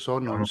YouTube. It's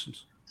all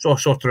nonsense. So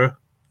true.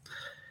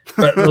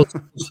 But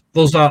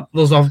there's a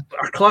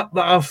clip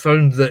that I've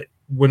found that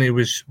when he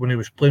was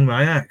playing with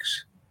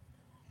Ajax,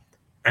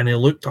 and he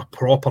looked a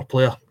proper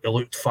player. He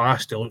looked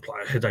fast. He looked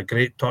like he had a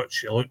great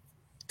touch. He looked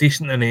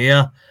decent in the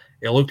air.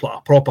 He looked like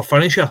a proper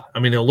finisher. I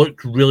mean, he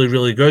looked really,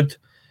 really good.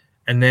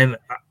 And then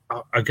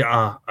I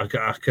got a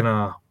kind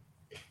of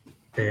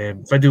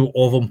video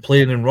of him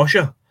playing in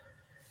Russia,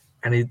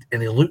 and he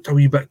looked a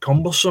wee bit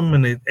cumbersome,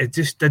 and it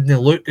just didn't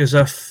look as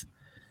if.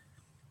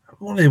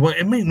 Well,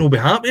 it might not be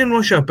happy in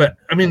Russia, but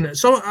I mean,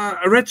 so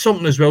I read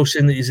something as well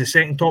saying that he's the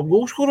second top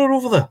goal scorer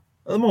over there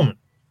at the moment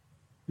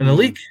in the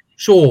league.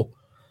 So,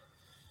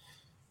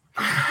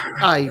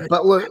 aye,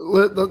 but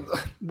look,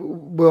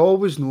 we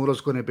always know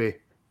there's going to be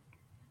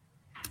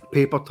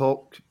paper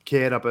talk,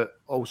 care about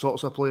all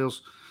sorts of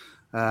players.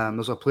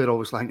 There's a player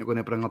obviously I think you're going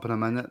to bring up in a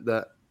minute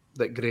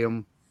that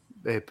Graham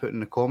put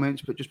in the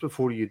comments. But just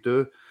before you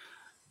do,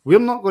 we're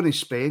not going to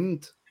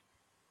spend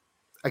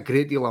a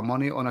great deal of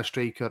money on a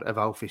striker if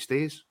Alfie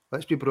stays.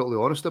 Let's be brutally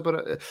honest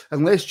about it.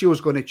 Unless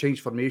Gio's going to change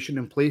formation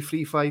and play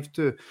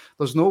 3-5-2,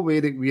 there's no way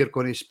that we're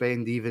going to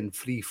spend even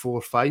 3, 4,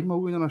 5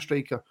 million on a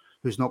striker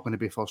who's not going to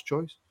be first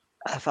choice.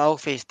 If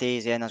Alfie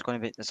stays in, there's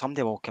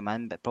somebody will come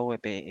in, but probably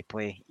be to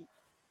play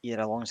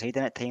either alongside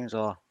him at times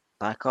or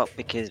backup,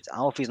 because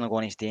Alfie's not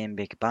going to stay and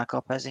be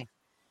backup, is he?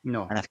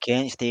 No. And if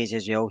Kent stays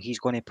as well, he's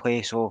going to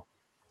play. So,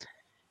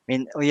 I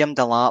mean, Liam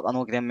Delap, I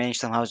know Graham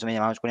mentioned him. I was going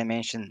to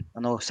mention, I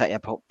know City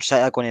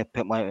are going to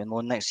put him out on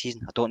loan next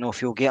season. I don't know if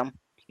he'll get him.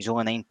 He's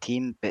only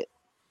 19, but I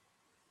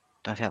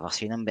don't know if you've ever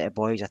seen him, but the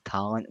boy's a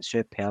talent,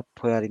 superb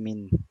player. I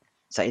mean,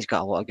 City's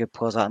got a lot of good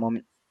players at the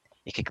moment.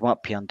 He could come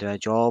up here and do a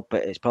job,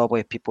 but it's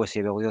probably people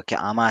say, well, look at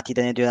Ahmad, he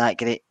didn't do that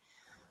great.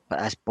 But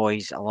this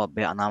boy's a lot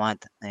better than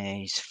Ahmad.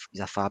 He's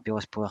a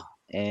fabulous player.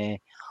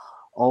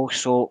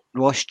 Also,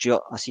 Ross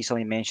Stewart. I see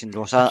somebody mentioned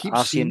Ross. I keep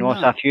I've seen seeing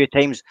Ross that. a few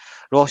times.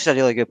 Ross is a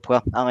really good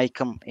player. I like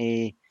him.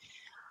 I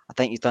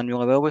think he's done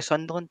really well with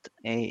Sunderland.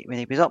 When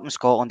he was up in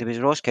Scotland, he was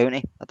Ross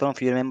County. I don't know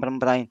if you remember him,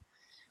 Brian.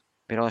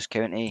 With Ross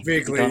County,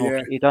 Vaguely,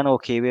 yeah. He done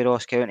okay with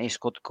Ross County. He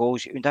scored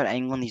goals. He went down to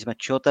England. He's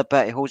matured a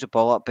bit. He holds the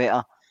ball up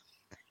better.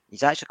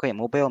 He's actually quite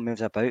mobile.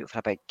 Moves about for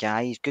a big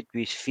guy. He's good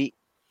with his feet.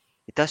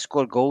 He does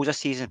score goals this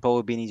season.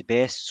 Probably been his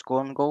best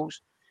scoring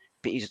goals.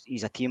 But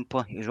he's a team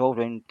player. He's all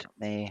round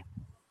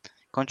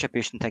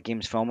contribution to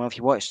games from him. If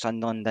you watch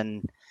Sunderland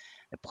in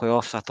the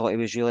playoffs, I thought he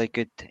was really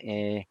good.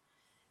 There's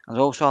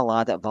also a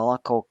lad at Villa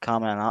called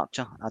Cameron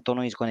Archer. I don't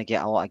know if he's going to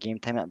get a lot of game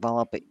time at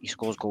Villa, but he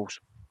scores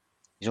goals.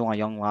 He's only a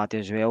young lad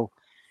as well.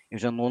 He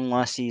was on loan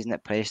last season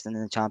at Preston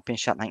in the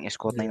Championship. I think he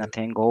scored 9 or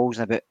 10 goals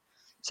in about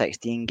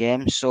 16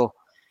 games. So,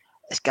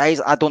 this guy's,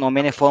 I don't know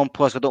many foreign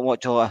players. I don't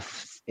watch a lot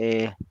of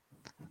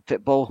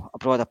football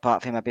abroad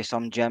apart from maybe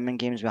some German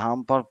games with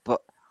Hamburg,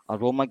 but or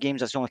Roma games.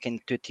 That's the only kind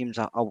of two teams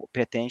I'll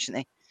pay attention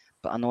to.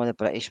 But I know the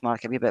British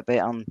market a wee bit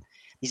better. And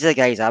these are the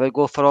guys I would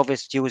go for.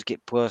 Obviously, you always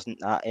get players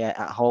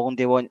at Holland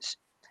he wants.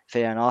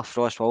 Fair enough.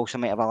 Ross Wilson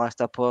might have a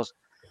list of players.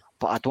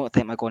 But I don't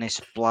think we're going to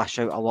splash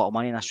out a lot of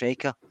money in a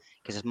striker.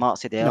 Because as Mark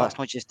said earlier, it's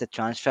not just the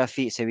transfer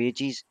fee, it's the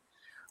wages.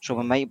 So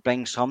we might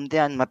bring somebody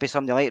in, maybe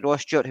somebody like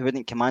Ross Stewart, who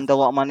wouldn't command a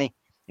lot of money.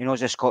 He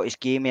knows the Scottish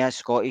game, he is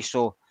Scottish,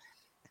 so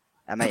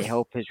it might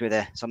help us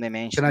with somebody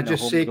mentioned. Can I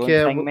just say,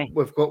 Keir,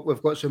 we've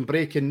got some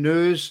breaking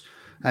news,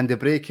 and the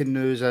breaking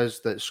news is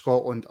that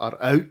Scotland are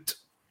out.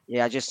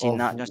 Yeah, I just seen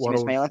that. Just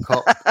World smiling.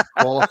 Cup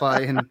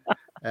qualifying,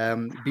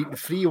 beaten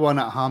 3-1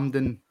 at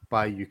Hampden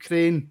by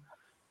Ukraine.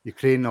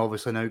 Ukraine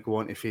obviously now go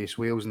on to face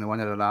Wales, and the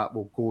winner of that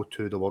will go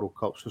to the World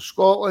Cup. So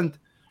Scotland,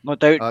 no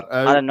doubt, are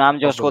out Aaron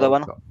Ramsey scored the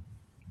winner. Cup.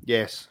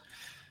 Yes,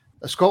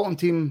 the Scotland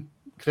team.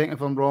 Correct me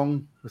if I'm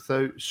wrong.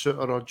 Without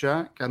Suter or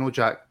Jack, I know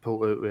Jack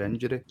pulled out with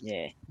injury.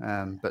 Yeah,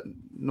 but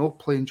no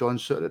playing John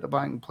Suter at the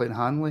back and playing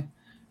Hanley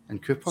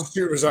and Cooper.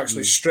 Stewart was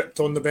actually stripped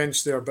on the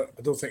bench there, but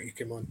I don't think he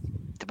came on.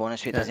 To be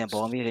honest with you, it doesn't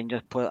bother me.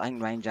 Rangers player. I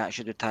think Ryan Jack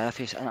should retire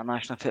for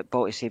international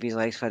football to save his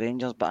legs for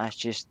Rangers, but that's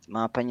just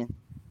my opinion.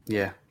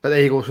 Yeah, but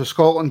there you go. So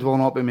Scotland will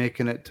not be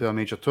making it to a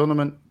major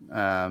tournament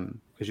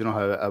because you know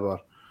how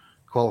our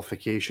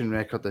qualification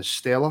record is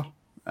stellar.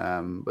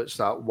 It's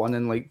that 1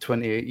 in like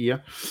 28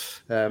 year.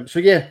 So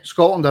yeah,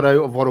 Scotland are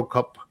out of World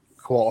Cup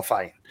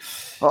qualifying.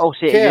 But I'll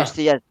say it used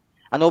to is,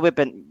 I know we've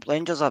been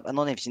Rangers. I don't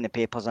know if you've seen the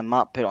papers, and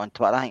Mark put it on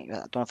Twitter. I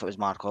don't know if it was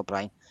Mark or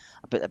Brian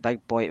about the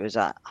big boy. It was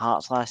at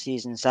Hearts last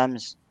season.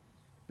 Sims,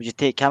 would you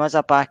take him as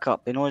a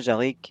backup? He knows the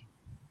league.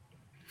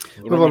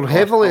 We were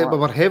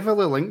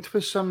heavily linked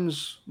with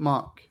Sims,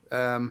 Mark.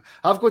 I've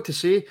got to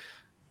say,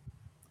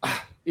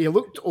 he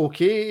looked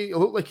okay. He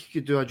looked like he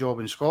could do a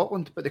job in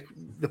Scotland. But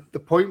the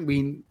point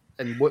being,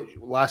 and what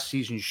last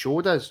season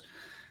showed us,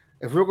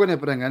 if we're going to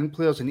bring in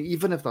players, and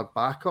even if they're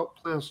backup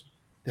players,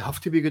 they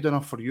have to be good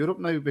enough for Europe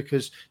now,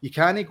 because you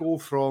can't go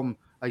from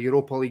a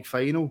Europa League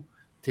final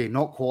to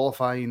not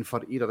qualifying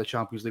for either the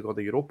Champions League or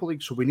the Europa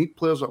League. So we need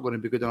players that are going to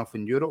be good enough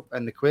in Europe.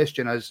 And the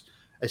question is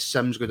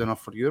Sims good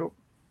enough for Europe?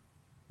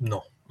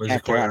 No. I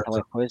think you'd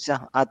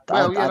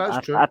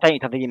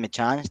have to give him a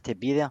chance to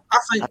be there.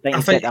 I think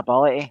he's got the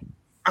ability.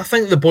 I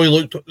think the boy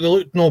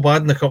looked no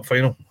bad in the cup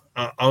final.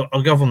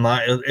 I'll give him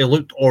that. He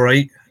looked all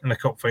right in the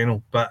cup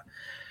final. But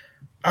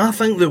I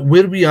think that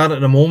where we are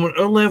at the moment,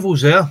 our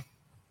level's there,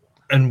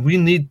 and we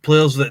need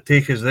players that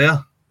take us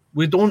there.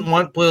 We don't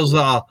want players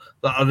that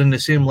are in the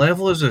same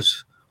level as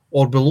us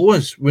or below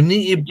us. We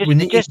need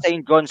to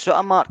sign John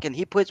Suter, Mark, and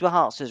he plays with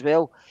Hearts as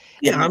well.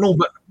 Yeah, I know,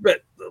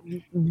 but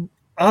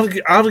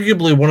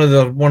arguably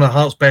one of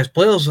Hearts' best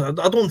players. I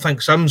don't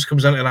think Sims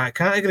comes into that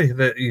category.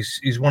 That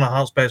he's one of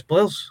Hearts' best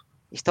players.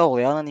 He's still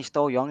learning. He's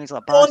still young. He's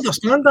like. I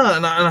understand that,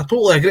 and I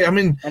totally agree. I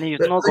mean, and he's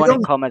not going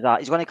to come as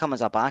he's going to come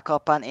as a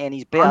backup, and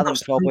he's better than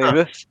probably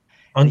Roof.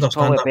 He's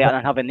probably better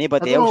than having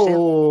anybody else.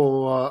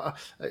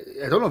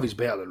 I don't know if he's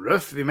better than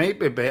Roof. He might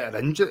be better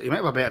injury. He might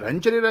have a better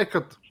injury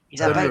record.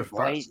 He's a big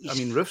boy.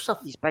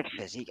 He's big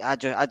physique.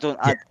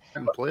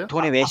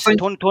 Tony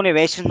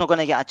Weston's not going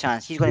to get a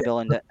chance. He's going to be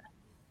on it.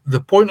 The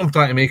point I'm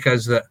trying to make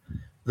is that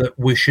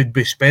we should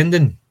be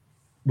spending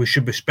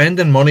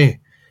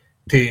money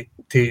to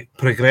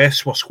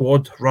progress our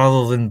squad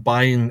rather than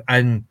buying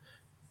in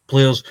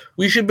players.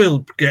 We should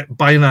be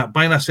buying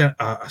a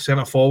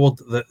centre forward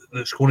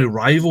that's going to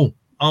rival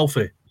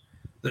Alfie.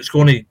 That's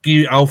going to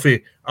give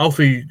Alfie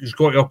has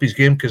got to up his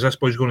game because this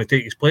boy's going to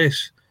take his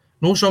place.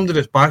 No, somebody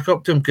that's back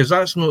up to him, because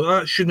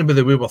that shouldn't be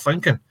the way we're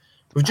thinking.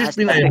 We've just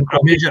been a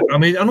major. I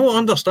mean, I don't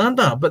understand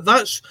that, but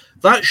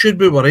that should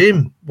be our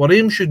aim. Our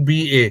aim should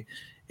be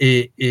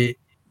a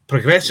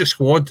progressive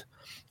squad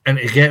and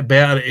to get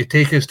better, to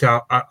take us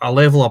to a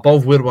level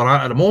above where we're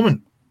at the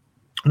moment.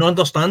 I don't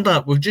understand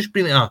that. We've just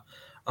been at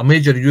a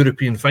major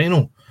European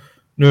final.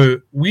 Now,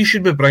 we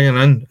should be bringing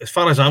in, as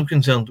far as I'm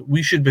concerned,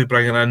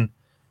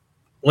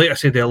 like I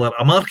said earlier,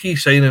 a marquee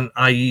signing,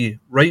 i.e.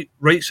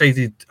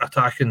 right-sided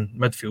attacking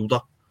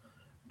midfielder,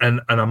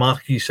 and a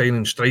marquee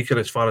signing striker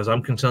as far as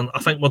I'm concerned. I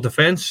think our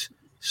defence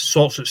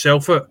sorts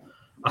itself out.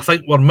 I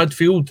think we're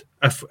midfield.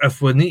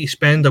 If we need to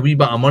spend a wee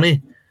bit of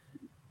money,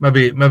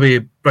 maybe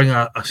bring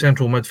a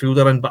central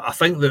midfielder in. But I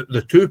think that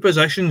the two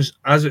positions,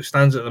 as it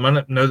stands at the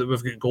minute, now that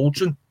we've got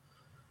Goldson,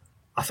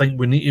 I think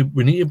we need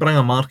to bring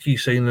a marquee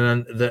signing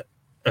in that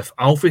if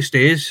Alfie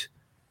stays,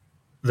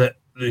 that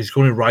he's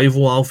going to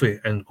rival Alfie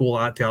and go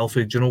like that to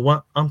Alfie. Do you know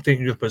what? I'm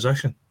taking your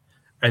position,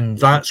 and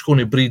that's going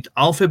to breed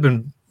Alfie.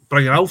 Been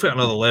bringing Alfie to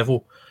another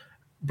level,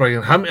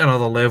 bringing him to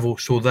another level,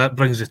 so that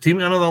brings the team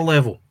to another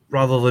level.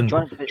 Rather than,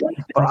 John,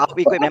 but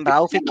we got to remember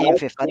Alfie came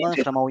from Finland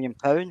for £1 million.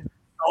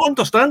 I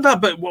understand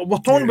that, but we're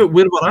talking about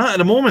where we're at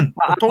the moment.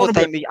 I don't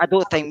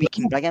think we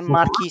can bring in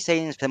marquee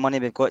signings for the money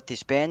we've got to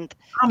spend,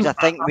 because I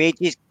think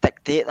wages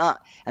dictate that.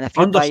 And if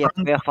you buy a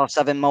player for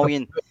 £7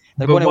 million,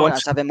 they're going to want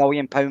a £7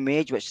 million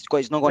wage, which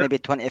is not going to be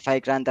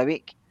 25 grand a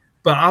week.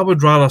 But I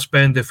would rather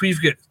spend, if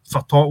we've got,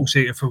 for talk's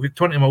sake, if we've got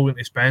 20 million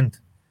to spend,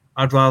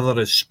 I'd rather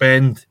us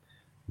spend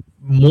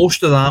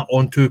most of that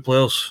on two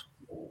players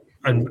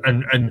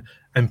and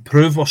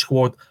improve our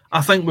squad.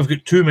 I think we've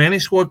got too many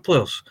squad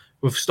players.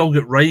 We've still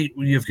got Wright,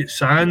 you've got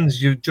Sands,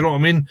 do you know what I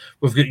mean?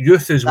 We've got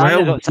youth as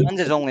well.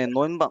 Sands is only on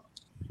loan, but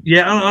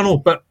yeah, I know.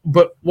 But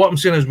what I'm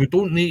saying is we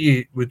don't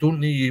need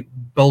to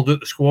build out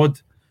the squad.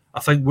 I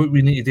think what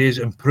we need to do is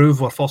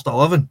improve our first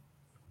 11.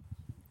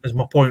 Is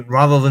my point.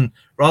 Rather than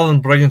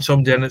bringing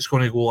somebody in that's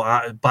going to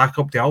go back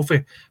up to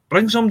Alfie,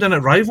 bring somebody in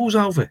that rivals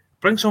Alfie.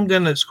 Bring somebody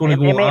in that's going to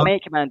go. They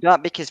might come in and do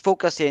that because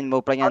folk are saying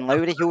we'll bring in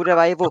Lowry, he'll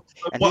revival,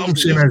 and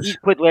he's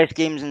played less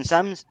games than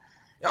Sims.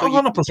 So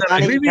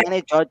 100% agree with you.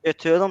 Can't judge the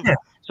two of them. Yeah.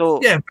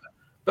 So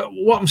but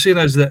what I'm saying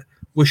is that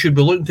we should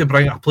be looking to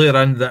bring a player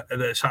in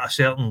that's at a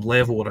certain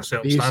level or a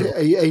certain standard.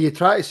 Are you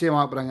trying to say I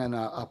might bring in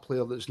a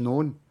player that's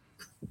known?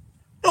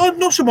 No,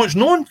 not so much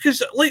known,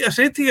 because like I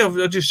said to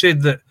you, I just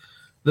said that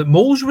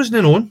Moles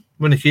wasn't known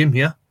when he came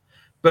here,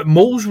 but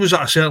Moles was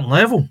at a certain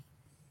level,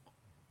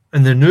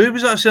 and they knew he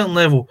was at a certain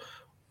level.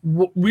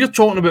 We're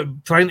talking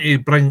about trying to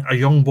bring a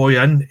young boy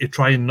in to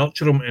try and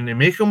nurture him and to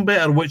make him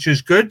better, which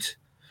is good,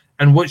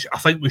 and which I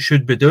think we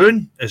should be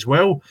doing as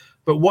well.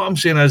 But what I'm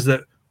saying is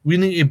that we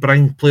need to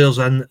bring players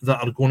in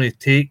that are going to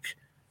take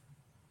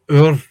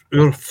our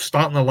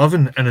starting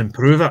 11 and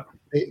improve it.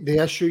 The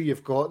issue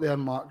you've got there,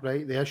 Mark,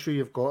 right? The issue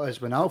you've got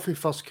is when Alfie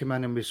first came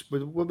in and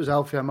what was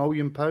Alfie, £1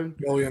 million?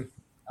 Million.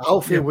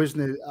 Alfie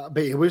wasn't,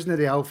 but he wasn't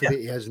the Alfie that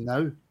he is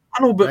now.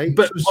 I know, but right?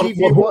 but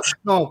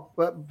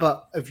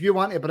if you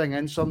want to bring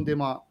in somebody,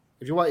 Mark,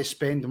 if you want to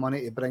spend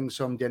money to bring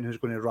somebody in who's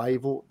going to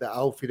rival the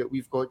Alfie that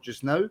we've got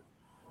just now,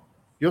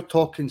 you're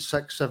talking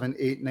 £6, £7,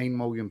 £8, £9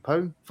 million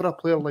for a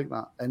player like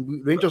that,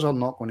 and Rangers are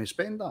not going to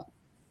spend that.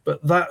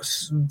 But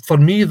that's, for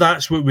me,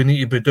 that's what we need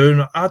to be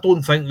doing. I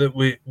don't think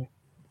that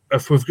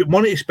if we've got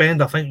money to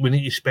spend, I think we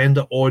need to spend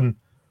it on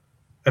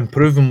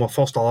improving our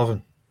first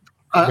 11.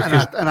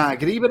 And I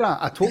agree with that.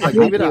 I totally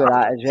agree with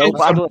that as well.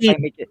 But I don't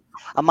think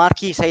a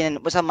marquee signing.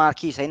 What's a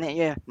marquee signing to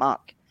you,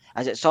 Mark?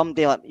 Is it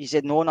somebody like you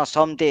said, known, or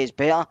somebody is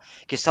better?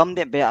 Because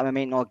somebody better we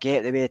might not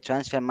get the way the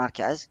transfer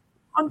market is.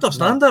 I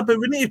understand that, but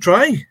we need to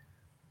try.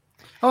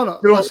 Oh no!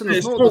 Listen,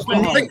 there's no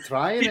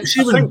trying.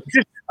 See,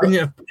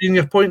 in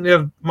your point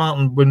there,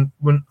 Martin,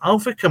 when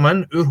Alfie came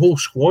in, our whole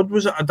squad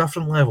was at a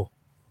different level.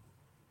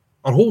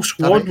 Our whole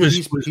squad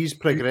he's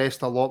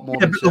progressed a lot more.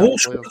 Yeah, but the whole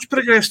squad's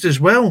progressed as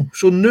well.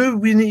 So now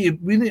we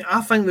need.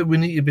 I think that we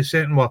need to be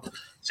setting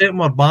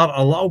our bar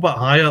a little bit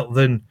higher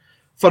than.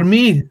 For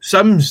me,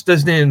 Sims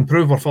doesn't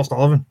improve our first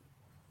 11.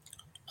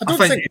 I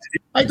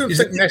don't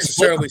think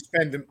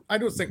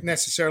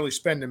necessarily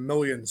spending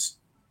millions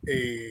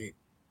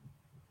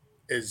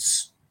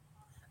is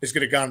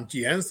going to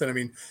guarantee anything. I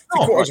mean,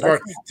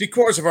 three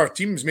quarters of our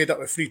teams made up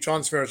of free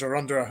transfers are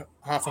under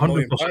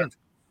 £500,000.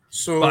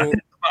 So, but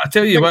I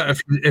tell you what,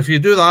 if you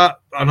do that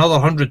another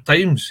 100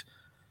 times,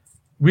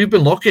 we've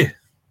been lucky.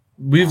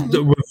 There's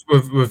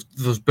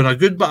been a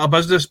good bit of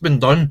business been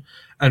done,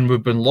 and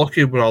we've been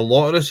lucky with a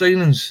lot of the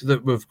signings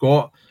that we've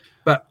got.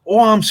 But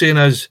all I'm saying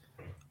is,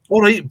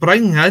 all right,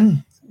 bring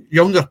in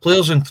younger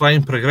players and try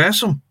and progress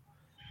them.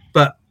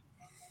 But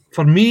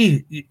for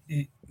me,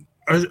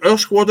 our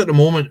squad at the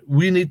moment,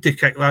 we need to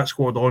kick that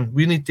squad on.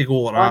 We need to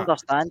go like that. I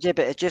understand you,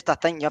 but it's just I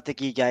think you have to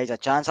give guys a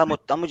chance. I'm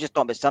just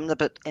talking about Sims,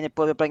 but any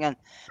player we bring in.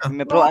 When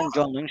we brought in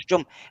John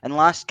Lundstrom, and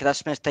last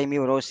Christmas time we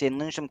were all saying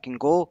Lundstrom can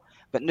go,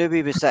 but now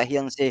we would sit here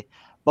and say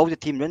build the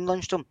team round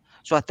Lundstrom.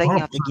 So I think you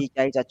have to give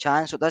guys a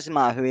chance. So it doesn't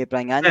matter who we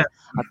bring in. Yeah.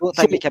 I don't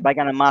think we can bring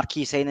in a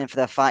marquee signing for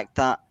the fact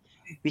that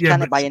we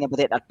can't buy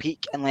anybody at their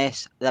peak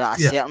unless they're at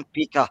a certain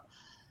peak or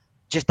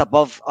just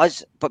above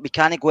us, but we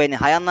can't go any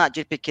higher than that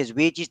just because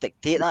wages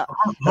dictate that.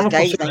 There's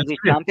guys in the English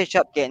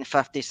Championship getting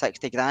 50,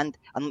 60 grand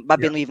and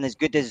maybe not even as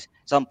good as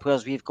some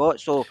players we've got.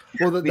 So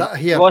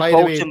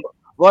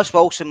Ross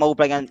Wilson will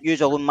bring in,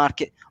 use our own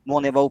market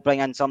money, will bring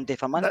in somebody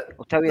for money.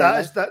 I'll tell you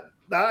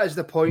that is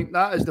the point.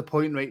 That is the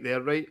point right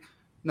there, right?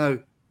 Now,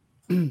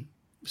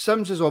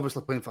 Sims is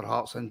obviously playing for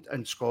Hearts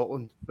in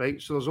Scotland, right?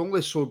 So there's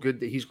only so good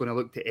that he's going to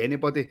look to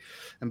anybody.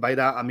 And by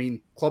that, I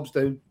mean clubs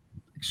down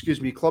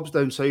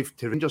south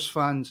to Rangers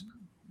fans,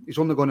 he's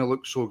only going to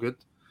look so good.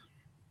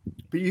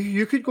 But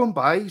you could go and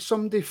buy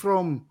somebody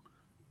from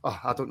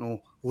I don't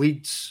know,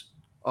 Leeds,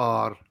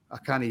 or I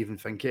can't even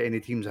think of any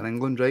teams in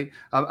England, right?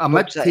 A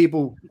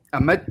mid-table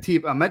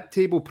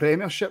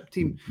Premiership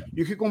team.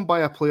 You could go and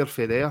buy a player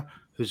for there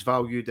who's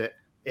valued at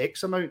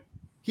X amount.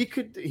 He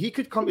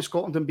could come to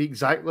Scotland and be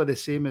exactly the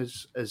same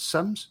as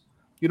Sims.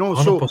 You know,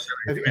 so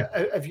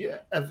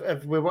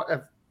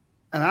 100%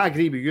 and I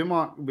agree with you,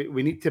 Mark.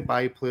 We need to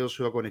buy players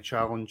who are going to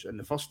challenge in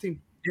the first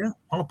team. Yeah,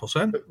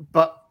 100%.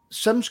 But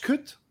Sims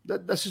could.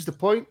 This is the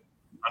point.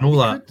 I know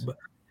that.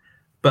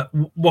 But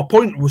what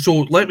point?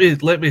 So let me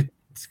give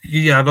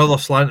you another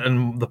slant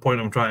in the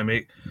point I'm trying to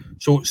make.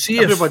 So see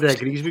everybody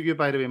agrees with you,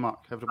 by the way,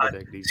 Mark. Everybody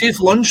agrees. See if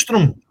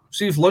Lundstrom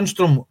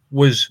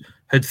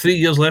had 3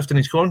 years left in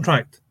his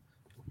contract,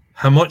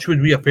 how much would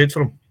we have paid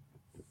for him?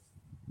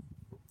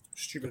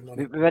 Stupid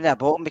money. We wouldn't have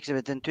bought him because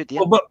we didn't 2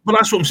 deals. But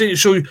that's what I'm saying.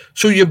 So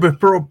you'd be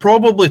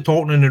probably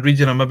talking in the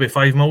region of maybe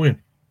 5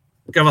 million,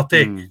 give or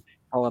take.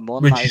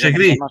 Would you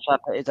agree?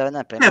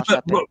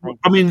 Yeah, but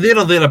I mean, there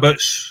or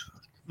thereabouts.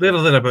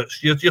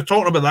 You're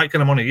talking about that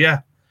kind of money, yeah.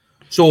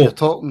 So you're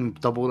talking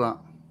double that.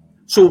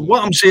 So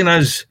what I'm saying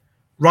is,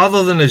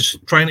 rather than us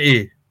trying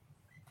to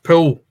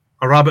pull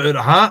a rabbit out of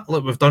a hat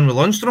like we've done with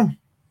Lundstrom,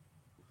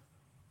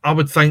 I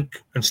would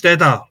think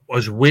instead of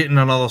us waiting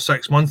another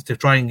 6 months to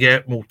try and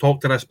we'll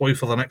talk to this boy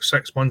for the next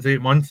 6 months,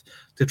 8 months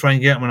to try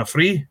and get him on a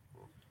free.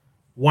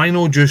 Why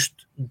not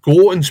just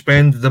go and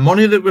spend the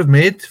money that we've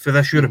made for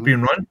this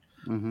European run?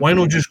 Mm-hmm. Why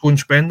not just go and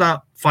spend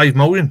that 5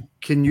 million?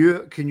 Can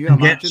you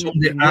imagine,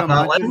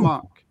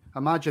 Mark?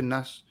 Imagine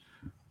this: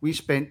 we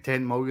spent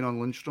 10 million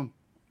on Lundstrom,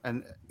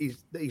 and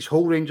his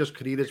whole Rangers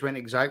career has went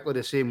exactly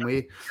the same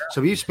way.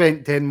 So we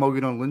spent 10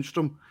 million on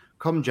Lundstrom.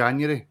 Come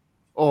January,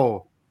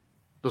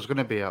 there's going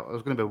to be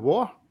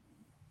war.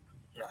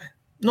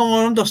 No,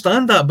 I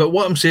understand that, but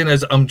what I'm saying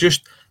is,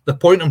 the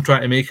point I'm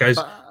trying to make is,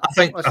 I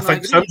think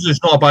Sims is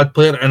not a bad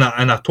player, and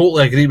I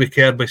totally agree with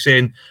Kerr by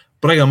saying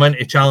bring him in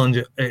to challenge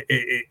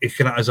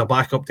as a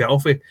backup to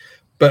Alfie,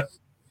 but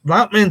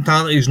that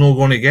mentality is not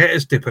going to get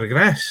us to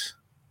progress.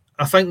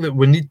 I think that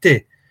we need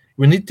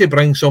to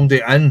bring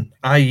somebody in,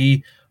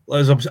 i.e.,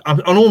 I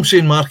know I'm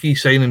saying marquee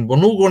signing. We're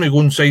not going to go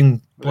and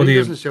sign.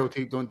 Rangers and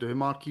Celtic don't do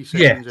marquee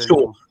signings.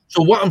 Yeah,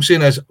 so what I'm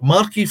saying is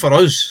marquee for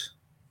us.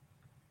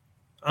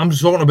 I'm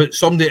talking about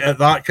somebody at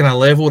that kind of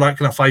level, that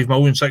kind of 5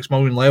 million, 6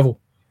 million level.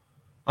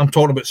 I'm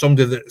talking about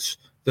somebody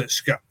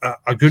that's got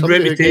a good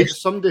reputation.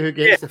 Somebody who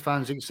gets the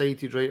fans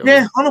excited, right?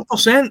 Yeah,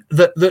 100%.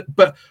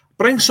 But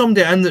bring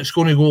somebody in that's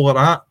going to go like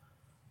that.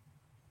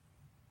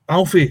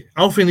 Alfie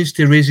needs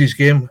to raise his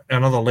game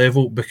another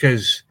level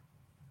because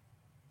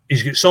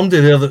he's got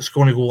somebody there that's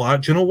going to go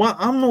like, do you know what?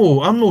 I'm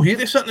no here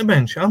to sit on the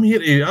bench. I'm here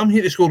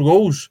to score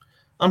goals.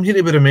 I'm here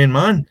to be the main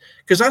man.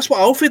 Because that's what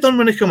Alfie done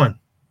when he came in.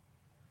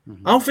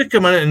 Mm-hmm. Alfie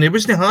came in and he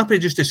wasn't happy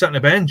just to sit on the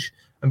bench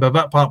and be a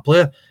bit part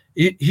player.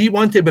 He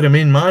wanted to be the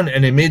main man,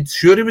 and he made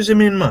sure he was the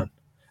main man.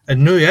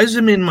 And now he is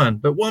the main man.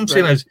 But what I'm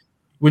saying is,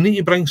 we need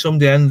to bring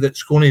somebody in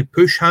that's going to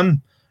push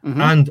him,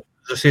 and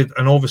as I said,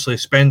 and obviously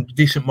spend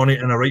decent money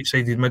in a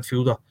right-sided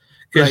midfielder.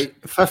 Right,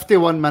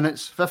 51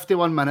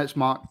 minutes,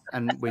 Mark,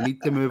 and we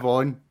need to move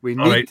on.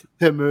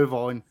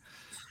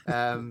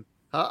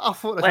 I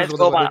thought this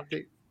was only going to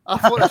take. I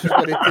thought this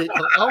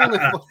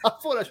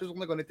was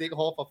only going to take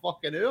half a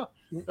fucking hour.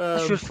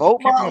 It's your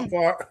fault, man.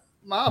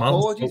 My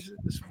apologies.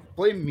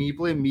 Blame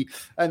me.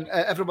 And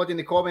everybody in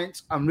the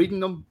comments, I'm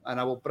reading them and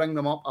I will bring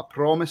them up. I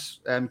promise.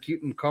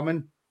 Keep them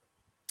coming.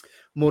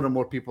 More and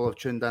more people have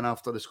tuned in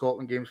after the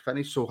Scotland game's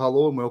finished. So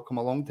hello and welcome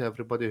along to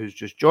everybody who's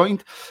just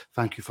joined.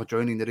 Thank you for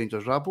joining the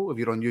Rangers Rabble. If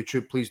you're on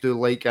YouTube, please do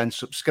like and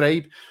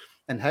subscribe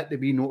and hit the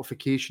wee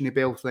notification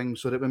bell thing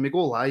so that when we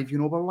go live,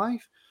 we're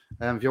live.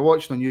 If you're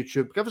watching on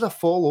YouTube, give us a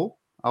follow.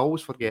 I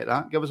always forget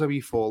that. Give us a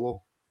wee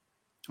follow.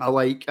 A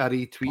like, a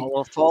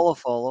retweet.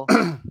 Follow.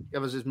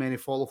 Give us as many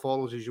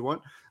follows as you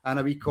want. And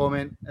a wee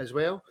comment as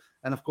well.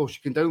 And of course,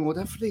 you can download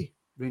every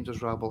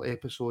Rangers Rabble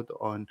episode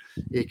on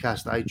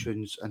Acast,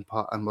 iTunes, and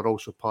we're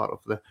also part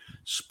of the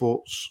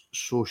Sports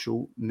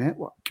Social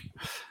Network.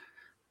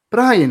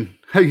 Brian,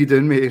 how you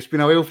doing, mate? It's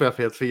been a while for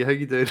you. How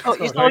you doing? Oh,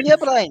 you're still here,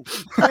 Brian?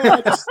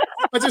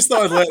 I just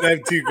thought I'd let them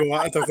two go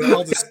at it.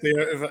 I'll just stay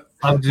out of it.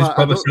 I'll just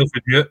put myself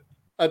in mute.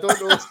 I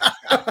don't know.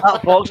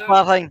 That box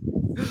bar thing.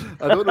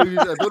 I don't know if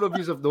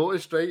you have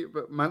noticed, right?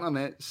 But my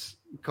internet's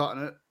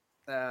cutting it.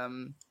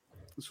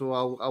 So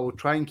I will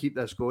try and keep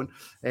this going.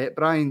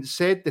 Brian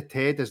said the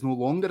Ted is no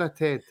longer a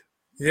Ted.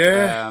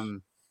 Yeah.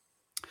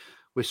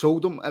 We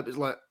sold him. It was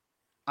like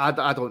I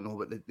don't know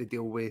what the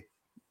deal we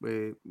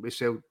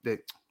sell the.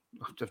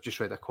 I've just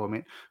read a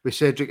comment. With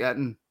Cedric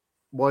Itten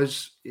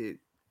was he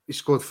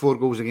scored 4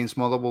 goals against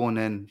Motherwell, and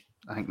then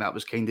I think that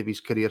was kind of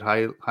his career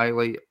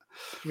highlight.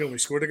 He only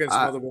scored against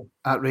Motherwell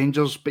at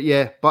Rangers, but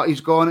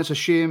he's gone. It's a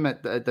shame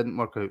it didn't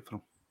work out for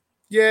him.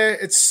 Yeah,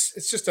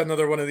 it's just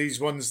another one of these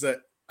ones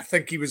that I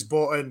think he was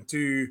bought in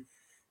to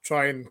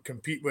try and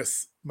compete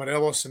with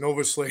Morelos, and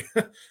obviously,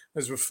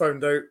 as we've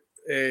found out,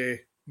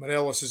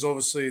 Morelos is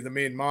obviously the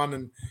main man,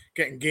 and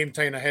getting game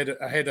time ahead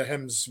of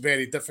him is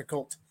very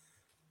difficult.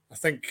 I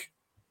think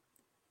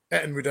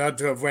Itten would have had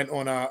to have went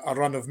on a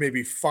run of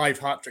maybe 5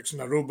 hat-tricks in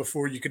a row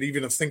before you could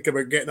even have think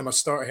about getting him a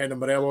start ahead of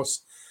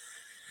Morelos.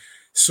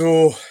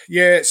 So,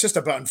 yeah, it's just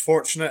a bit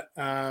unfortunate.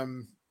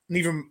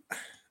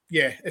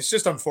 It's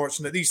just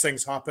unfortunate. These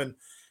things happen.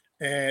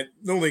 The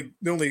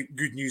only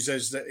good news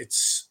is that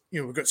it's,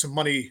 we've got some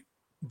money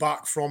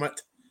back from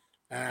it.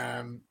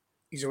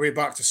 He's away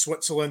back to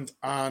Switzerland,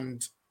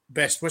 and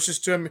best wishes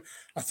to him.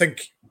 I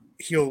think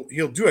he'll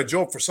do a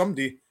job for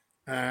somebody.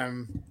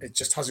 It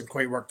just hasn't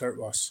quite worked out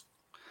with us.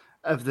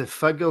 If the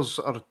figures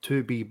are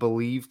to be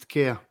believed,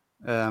 Keir,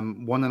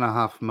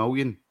 1.5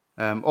 million,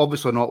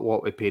 obviously not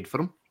what we paid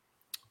for him,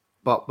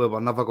 but we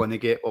were never going to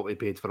get what we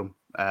paid for him.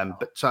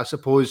 But so I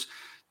suppose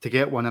to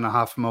get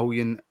 1.5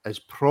 million is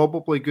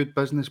probably good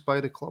business by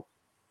the club.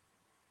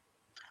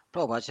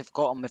 Probably is. We've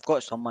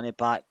got some money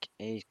back.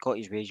 He's got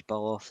his wage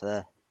bill off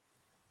the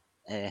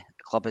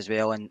club as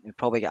well, and we'll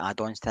probably get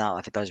add-ons to that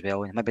if he does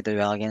well. Maybe do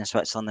well again in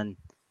Switzerland and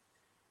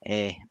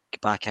get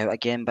back out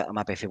again. But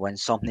maybe if he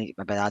wins something,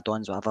 maybe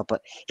add-ons, whatever.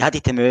 But he had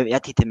to move. He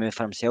had to move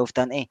for himself,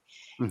 didn't he?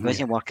 He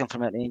wasn't working for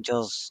him at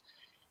Rangers.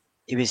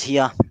 He was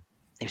here.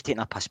 He was taking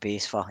up a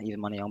space for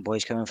even money young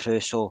boys coming through.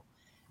 So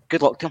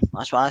good luck to him.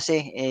 That's what I say.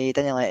 He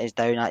didn't let us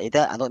down. I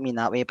don't mean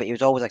that way, but he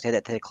was always a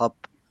credit to the club.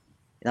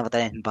 He never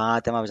did anything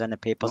bad. I was in the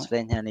papers for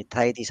anything, and he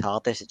tried his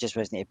hardest. It just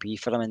wasn't to be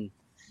for him. And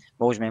I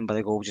always remember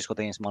the goal just scored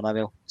against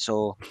Motherwell.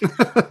 So,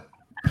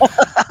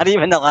 and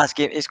even the last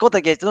game, he scored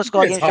against. Didn't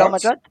score against Real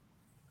Madrid.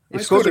 He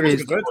scored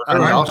against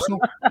Arsenal.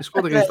 He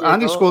scored against,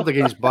 and he scored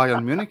against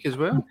Bayern Munich as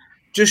well.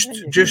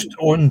 Just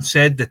on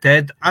said the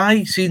Ted,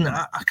 I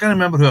can't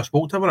remember who I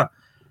spoke to about it.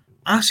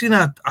 I seen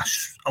a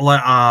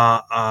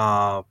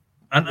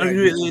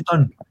interview that he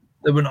done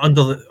that went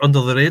under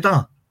the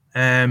radar,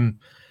 and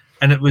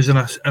it was in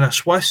a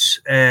Swiss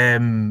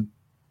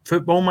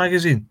football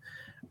magazine,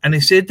 and he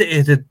said that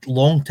he had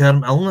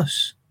long-term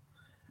illness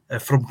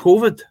from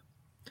COVID,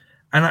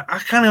 and I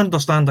can't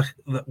understand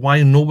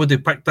why nobody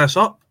picked this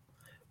up.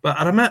 But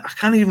I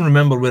can't even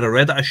remember where I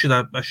read it. I should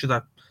have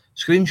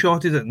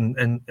screenshotted it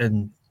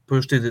and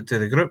posted it to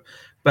the group.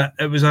 But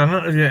it was an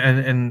interview,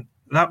 and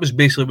that was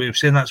basically what he was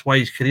saying. That's why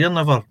his career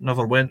never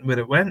went where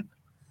it went.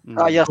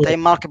 Oh, your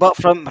time mark about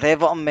from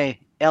Everton, me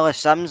Ellis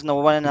Sims, no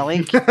one in the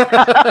league.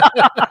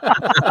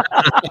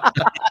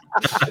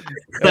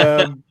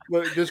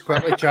 Look, just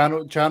quickly,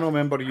 channel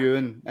member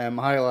Ewan.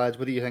 Hi lads,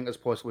 what do you think is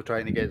possibly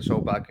trying to get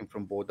Saul back in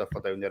from Boda for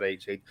down the right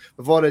side?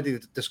 We've already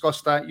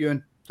discussed that,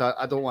 Ewan. So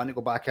I don't want to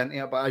go back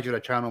into it, but as you're a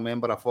channel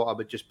member, I thought I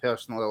would just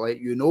personally let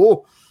you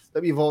know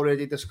that we've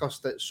already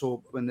discussed it.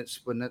 So when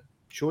the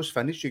show's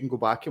finished, you can go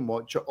back and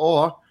watch it,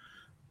 or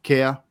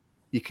Keir,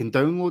 you can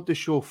download the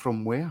show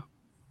from where?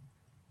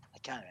 I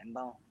can't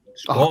remember.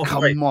 Oh,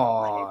 come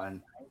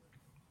on.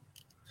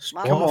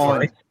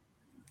 Spotify.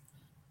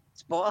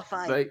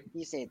 Right.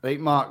 You said. Right,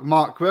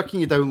 Mark, where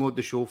can you download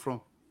the show from?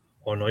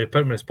 Oh no, you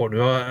put me in the spot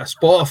now.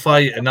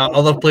 Spotify and that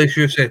other place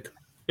you said.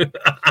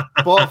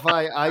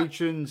 Spotify,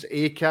 iTunes,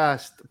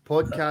 Acast,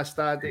 Podcast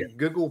Addict,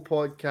 Google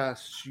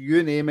Podcasts,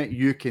 you name it,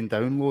 you can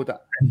download it.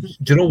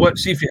 Do you know what?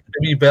 See if you hit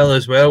the wee bell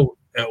as well,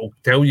 it'll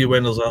tell you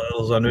when there's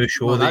a new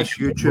show. Oh, that's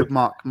YouTube,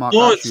 Mark.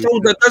 No, it's still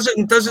that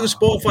doesn't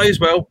Spotify as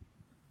well.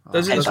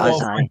 Doesn't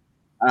Spotify?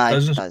 Aye,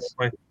 it does.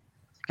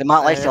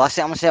 Mark likes to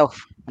listen to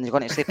himself when he's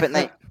going to sleep at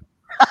night.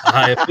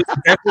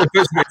 Definitely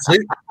puts me to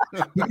sleep.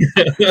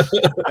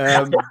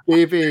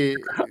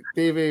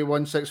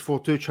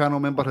 Davey1642 channel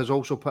member has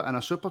also put in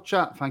a super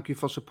chat. Thank you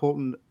for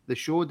supporting the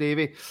show,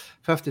 Davey.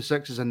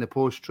 56 is in the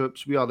post,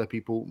 troops. We are the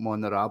people.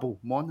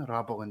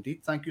 Monorable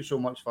indeed. Thank you so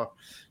much for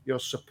your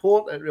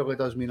support. It really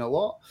does mean a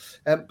lot.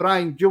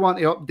 Brian, do you want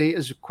to update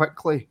us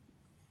quickly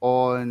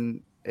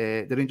on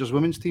the Rangers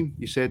women's team?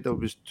 You said there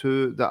was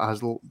two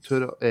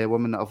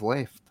women that have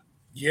left.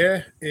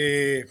 Yeah,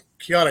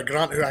 Kiara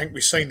Grant, who I think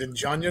we signed in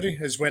January,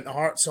 has went to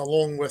Hearts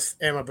along with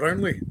Emma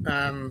Brownlee.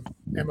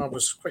 Emma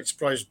was quite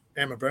surprised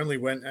Emma Brownlee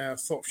went. I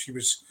thought she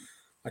was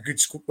a good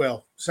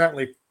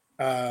certainly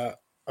a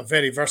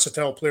very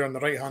versatile player on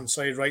the right-hand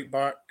side, right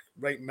back,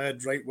 right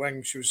mid, right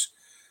wing. She was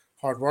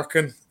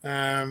hard-working.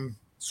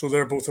 So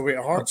they're both away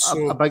to Hearts.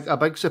 A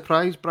big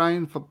surprise,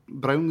 Brian, for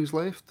Brownlee's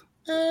left?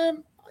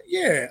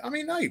 Yeah, I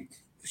mean,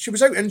 she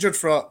was out injured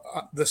for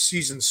this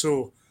season,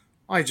 so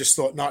I just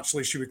thought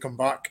naturally she would come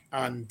back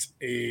and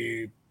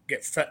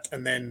get fit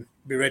and then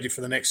be ready for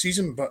the next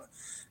season. But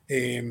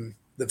they've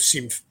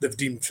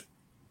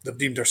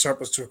deemed her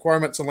surplus to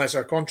requirements unless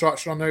her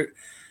contracts run out.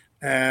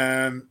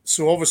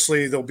 So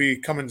obviously there'll be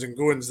comings and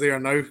goings there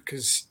now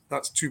because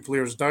that's 2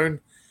 players down.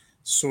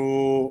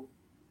 So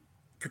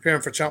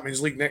preparing for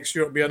Champions League next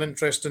year, it'll be an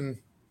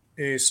interesting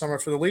summer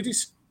for the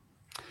ladies.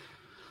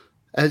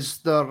 Is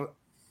there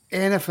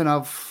anything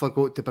I've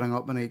forgot to bring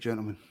up tonight,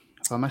 gentlemen?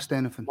 If I missed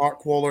anything.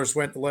 Mark Wallers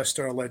went to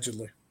Leicester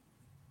allegedly.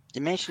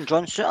 You mentioned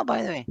John Suter,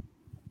 by the way.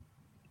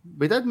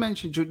 We did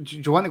mention. Do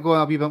you want to go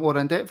a wee bit more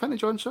in depth into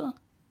John Suter?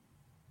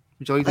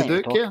 Would you like to do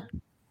it, Keir?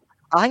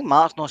 I think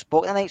Mark's not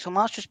spoken tonight, so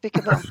Mark should speak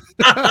about him.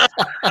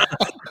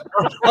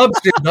 I'm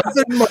saying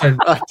nothing, man.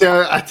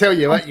 I tell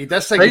you what, you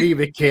disagree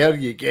with Kerr,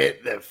 you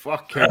get the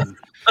fucking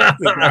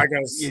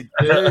McGregor's. you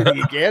do,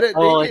 you get it,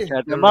 Oh, don't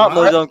you? the Mark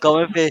knows I'm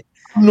coming for.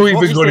 I'm not What even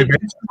was going to he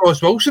mention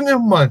Ross Wilson there,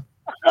 man.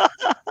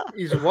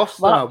 He's worse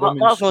than a Mark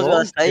woman's knows what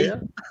I scone, say.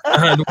 Kerr.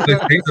 I know what he's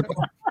saying.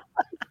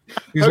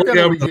 He's How looking do I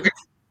know at what you-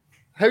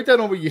 How do I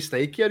know what you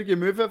stay, Kerr? You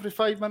move every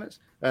 5 minutes.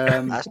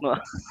 That's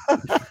not.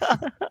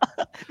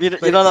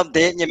 You're not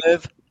updating your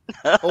move.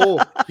 Oh,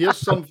 here's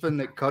something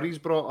that Curry's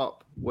brought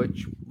up,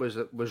 which was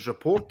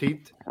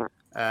reported.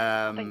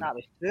 I think that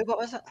was true. What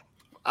was it?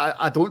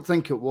 I don't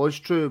think it was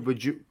true.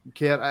 Would you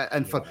care?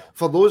 And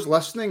for those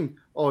listening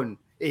on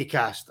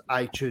Acast,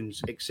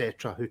 iTunes,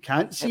 etc., who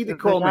can't see the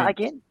Was that comment,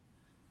 again?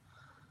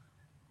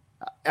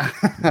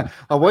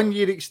 a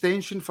 1-year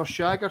extension for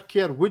Shagger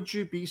Care. Would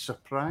you be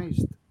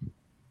surprised?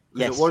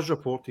 Yes. It was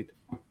reported.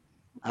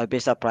 I would be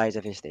surprised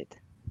if he stayed.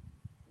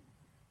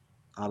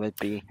 I would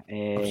be.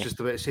 I was just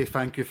about to say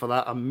thank you for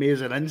that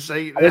amazing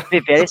insight. I would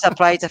be very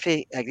surprised if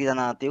he agreed on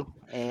another deal.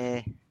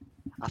 I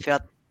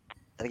feared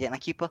they're getting a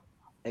keeper.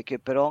 It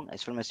could be wrong.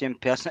 It's from the same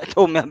person that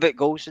told me about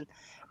Goldson,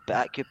 but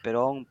that could be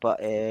wrong.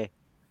 But I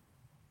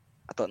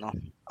don't know.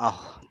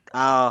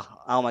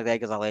 Al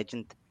McGregor's a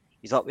legend.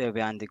 He's up there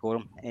with Andy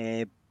Gorham.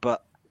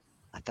 But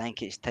I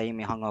think it's time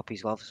he hung up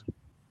his gloves.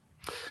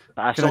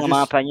 But that's only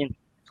my opinion.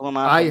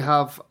 I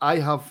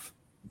have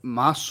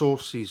my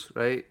sources,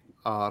 right,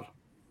 are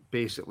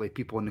basically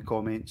people in the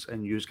comments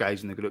and you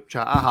guys in the group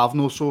chat. I have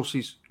no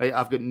sources, right?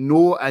 I've got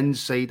no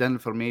inside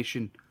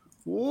information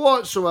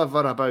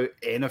whatsoever about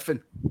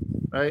anything,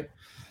 right?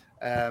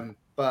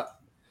 But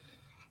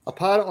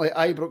apparently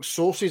Ibrox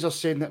sources are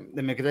saying that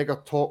the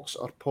McGregor talks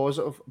are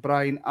positive.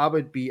 Brian, I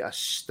would be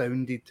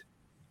astounded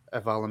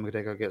if Alan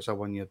McGregor gets a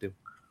 1-year deal.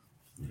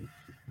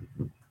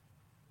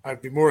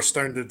 I'd be more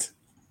astounded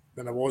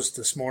than I was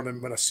this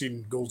morning when I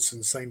seen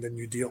Goldson signed a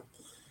new deal.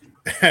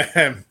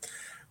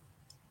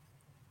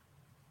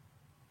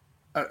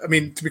 I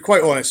mean, to be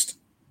quite honest,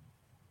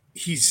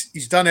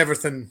 he's done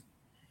everything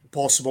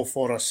possible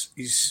for us.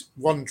 He's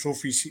won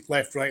trophies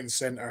left, right, and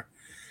centre,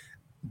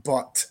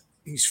 but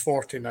he's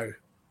 40 now.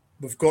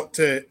 We've got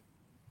to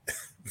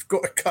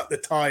cut the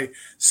tie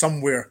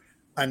somewhere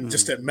and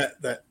just admit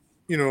that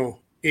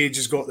age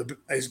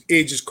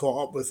has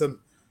caught up with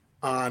him,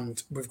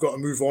 and we've got to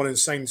move on and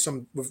sign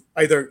some. We've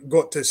either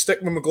got to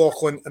stick with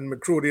McLaughlin and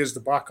McCrory as the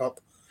backup,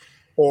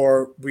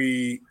 or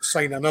we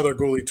sign another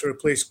goalie to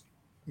replace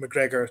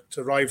McGregor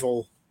to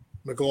rival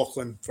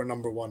McLaughlin for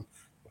number one.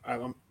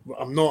 I'm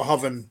not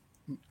having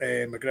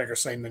McGregor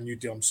sign a new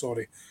deal. I'm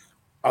sorry.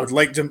 I would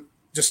like him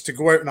just to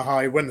go out on a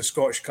high, win the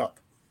Scottish Cup,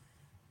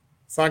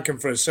 thank him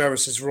for his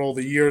services for all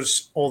the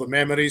years, all the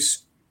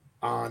memories,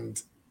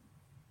 and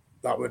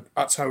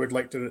that's how I would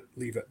like to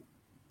leave it.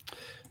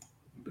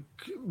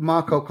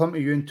 Mark, I'll come to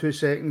you in 2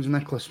 seconds.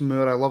 Nicholas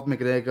Moore, I love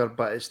McGregor,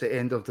 but it's the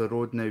end of the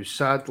road now.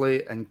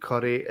 Sadly, and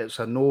Curry, it's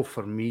a no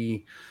for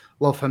me.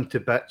 Love him to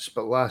bits,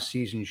 but last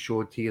season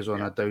showed he is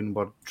on a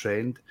downward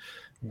trend.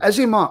 Is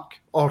he, Mark?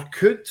 Or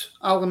could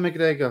Alan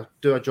McGregor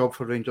do a job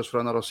for Rangers for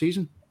another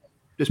season?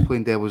 Just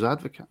playing devil's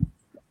advocate.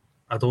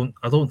 I don't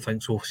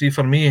think so. See,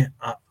 for me,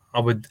 I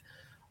would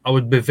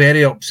be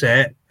very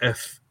upset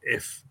if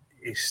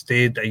he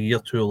stayed a year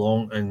too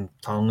long and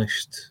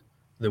tarnished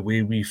the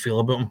way we feel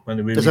about him. And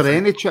the way is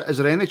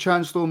there any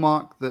chance though,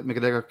 Mark, that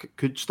McGregor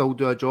could still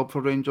do a job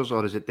for Rangers,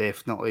 or is it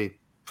definitely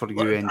for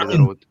you end of the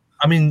road?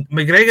 I mean,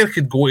 McGregor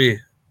could go to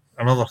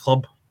another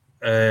club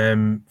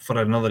for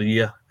another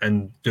year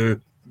and do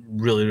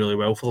really, really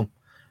well for them.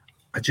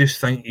 I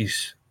just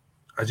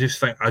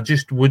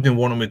wouldn't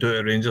want him to do it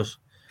at Rangers.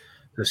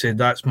 As I said,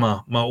 that's my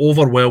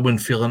overwhelming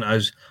feeling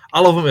is I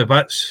love him to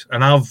bits,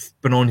 and I've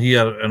been on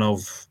here and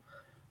I've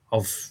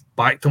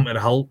backed him to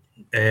the hilt,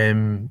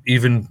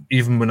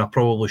 even when I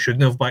probably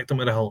shouldn't have backed him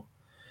to the hilt.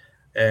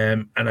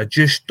 And I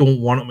just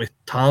don't want him to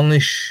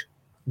tarnish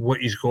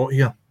what he's got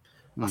here.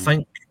 I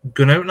think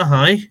going out on a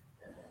high,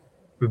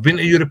 we've been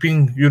to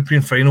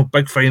European final,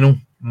 big final,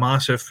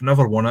 massive,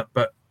 never won it,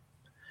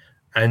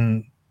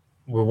 and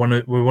we won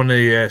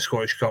the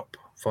Scottish Cup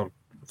for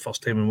the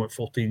first time in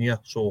 14 years.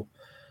 So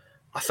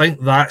I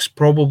think that's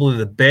probably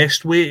the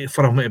best way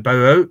for him to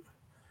bow out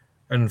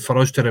and for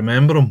us to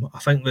remember him. I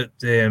think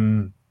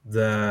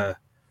that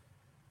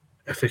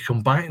if he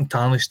come back and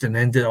tarnished and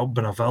ended up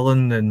being a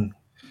villain, and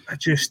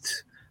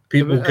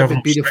people give him. It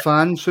would be the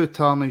fans who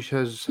tarnish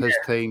his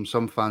time.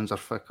 Some fans are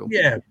fickle.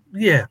 Yeah.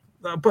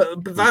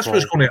 But that's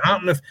what's going to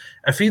happen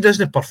if he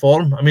doesn't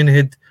perform. I mean,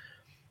 he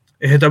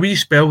had a wee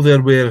spell there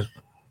where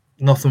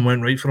nothing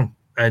went right for him,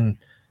 and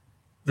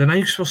the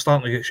knives were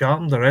starting to get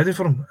sharpened already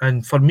for him.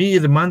 And for me,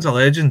 the man's a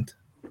legend.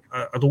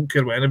 I don't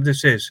care what anybody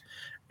says.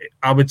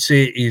 I would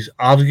say he's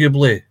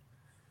arguably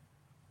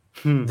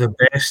the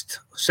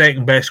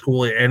second best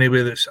goalie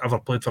anyway that's ever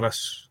played for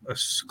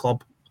this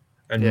club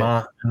in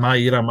my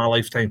era, my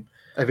lifetime.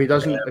 If he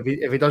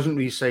doesn't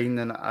re-sign,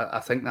 then I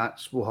think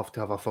we'll have to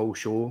have a full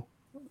show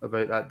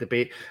about that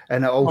debate.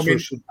 And it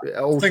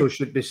also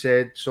should be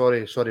said.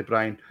 Sorry,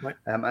 Brian. Right.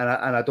 And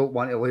I don't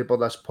want to labour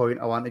this point.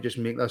 I want to just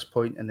make this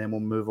point, and then we'll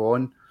move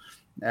on.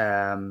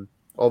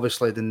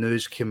 Obviously, the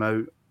news came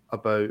out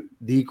about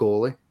the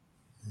goalie,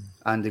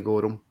 Andy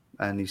Gorham,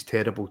 and his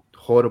terrible,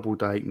 horrible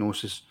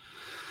diagnosis.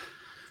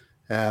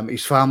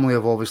 His family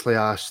have obviously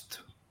asked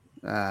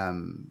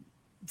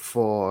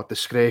for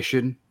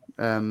discretion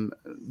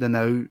the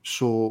now.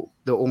 So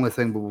the only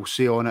thing we will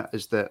say on it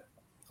is that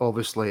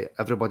obviously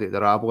everybody at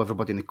the rabble,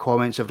 everybody in the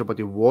comments,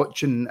 everybody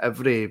watching,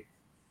 every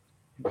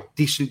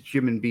decent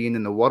human being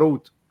in the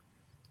world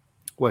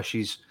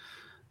wishes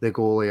the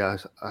goalie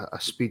a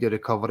speedy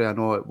recovery. I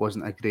know it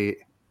wasn't a great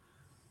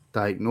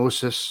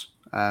diagnosis,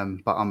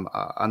 but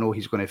I know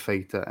he's going to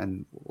fight it,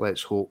 and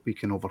let's hope we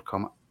can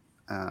overcome it.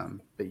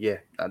 But yeah,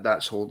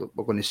 that's all that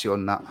we're going to see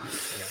on that.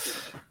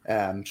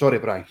 Sorry,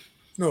 Brian.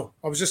 No,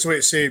 I was just about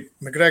to say,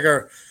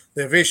 McGregor,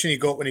 the ovation he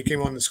got when he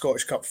came on the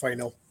Scottish Cup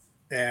final,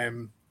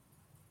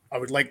 I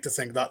would like to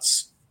think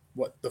that's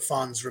what the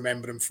fans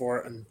remember him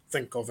for and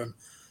think of him.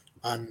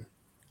 And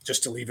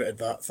just to leave it at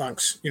that,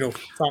 thanks. Thanks.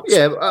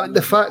 Yeah,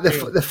 the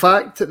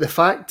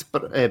fact,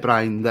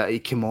 Brian, that he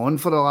came on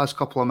for the last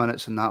couple of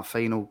minutes in that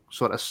final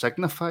sort of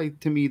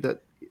signified to me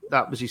that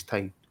was his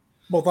time.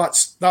 Well,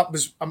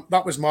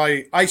 that was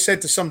my. I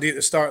said to somebody at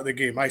the start of the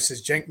game, I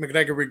says, Jenk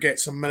McGregor would get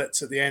some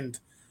minutes at the end,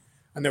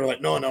 and they were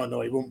like, no,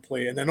 he won't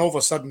play. And then all of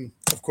a sudden,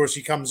 of course,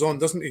 he comes on,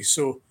 doesn't he?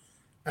 So,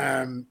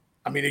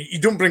 you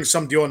don't bring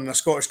somebody on in a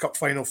Scottish Cup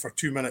final for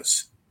 2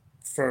 minutes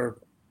for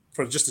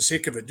just the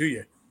sake of it, do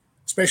you?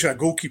 Especially a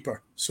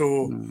goalkeeper.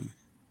 So,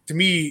 to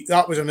me,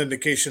 that was an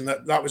indication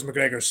that was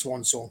McGregor's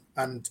swan song,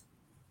 and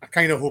I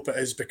kind of hope it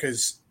is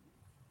because,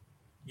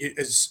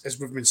 as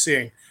we've been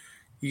saying,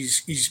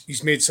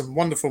 he's made some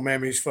wonderful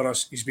memories for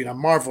us. He's been a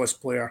marvellous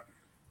player,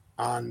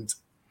 and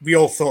we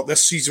all thought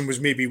this season was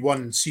maybe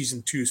one,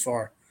 season too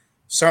far.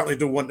 Certainly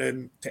don't want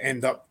him to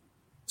end up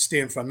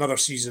staying for another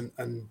season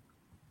and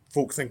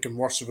folk thinking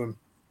worse of him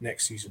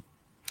next season.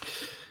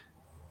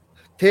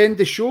 To end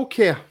the show,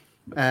 Care,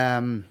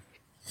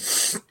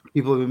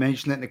 people have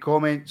mentioned it in the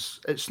comments.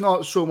 It's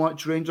not so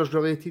much Rangers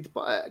related,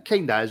 but it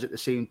kind of is at the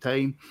same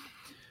time.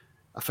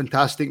 A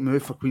fantastic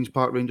move for Queen's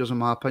Park Rangers, in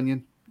my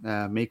opinion.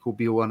 Michael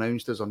Beale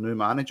announced as our new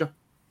manager.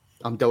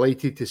 I'm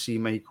delighted to see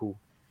Michael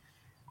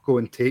go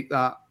and take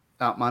that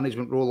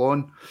management role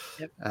on.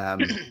 Yep.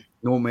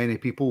 No many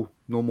people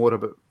know more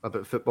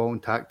about football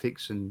and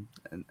tactics and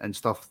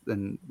stuff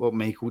than what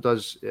Michael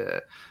does.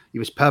 He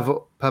was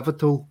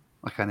pivotal.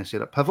 I can't say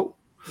that.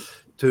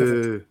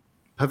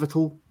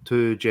 Pivotal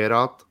to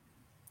Gerrard.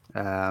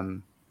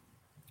 I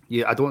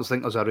don't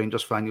think there's a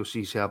Rangers fan you'll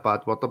see say a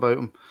bad word about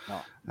him.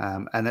 No.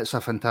 And it's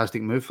a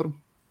fantastic move for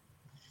him.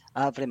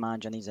 Every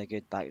manager needs a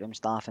good backroom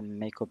staff, and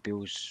Michael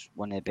Beale's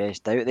one of the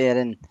best out there.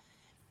 And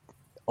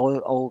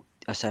all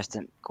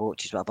assistant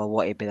coaches, whatever,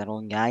 want to be their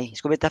own guy.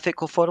 It's going to be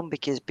difficult for them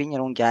because being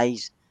your own guy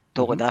is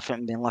totally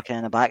different than being looking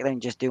in the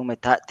background, just dealing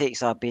with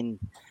tactics or being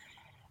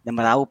the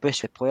morale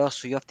boost with players.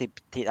 So you have to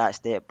take that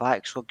step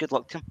back. So good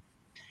luck to him.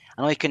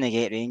 I know he couldn't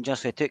get Rangers,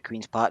 so he took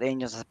Queen's Park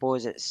Rangers. I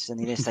suppose it's the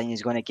nearest thing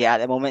he's going to get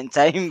at the moment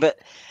in time. But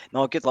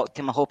no, good luck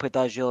to him. I hope he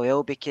does really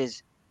well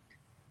because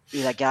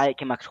he's a guy that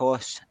came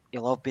across. He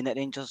loved being at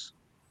Rangers.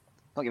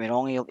 Don't get me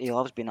wrong, he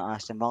loves being at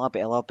Aston Villa, but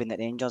he loved being at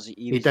Rangers.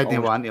 He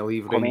didn't want to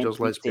leave Rangers,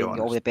 let's be honest.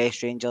 All the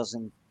best Rangers,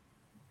 and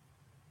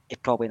he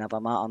probably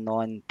never mattered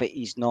none. But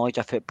his knowledge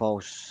of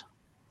football's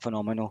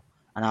phenomenal,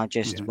 and I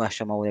just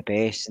wish him all the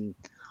best and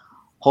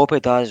hope he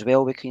does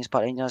well with Queen's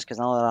Park Rangers because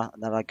now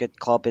they're a good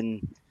club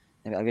and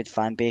they've got a good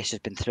fan base. Has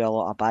been through a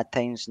lot of bad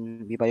times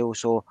in wee while,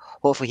 so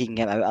hopefully he can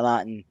get out of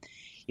that and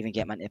even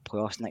get him into the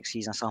playoffs next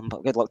season or something.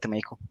 But good luck to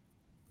Michael.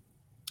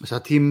 It's a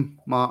team,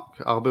 Mark.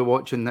 I'll be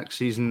watching next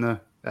season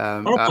now.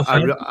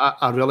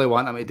 I really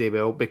want him to do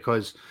well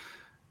because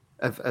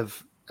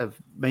if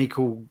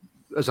Michael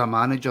as a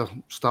manager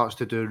starts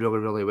to do really,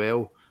 really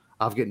well,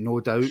 I've got no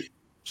doubt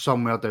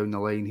somewhere down the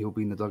line he'll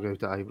be in the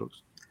dugout at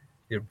Ibrox.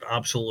 You've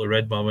absolutely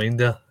read my mind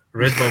there.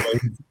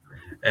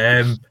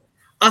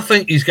 I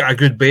think he's got a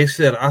good base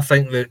there. I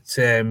think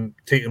that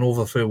taking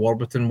over for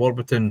Warburton,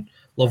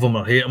 love him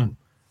or hate him,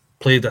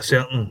 played a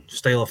certain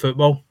style of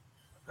football.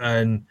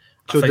 And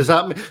so does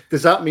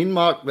that mean,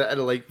 Mark, that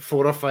in like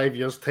 4 or 5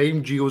 years'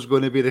 time, Gio's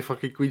going to be the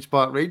fucking Queen's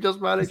Park Rangers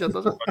manager,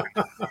 does it?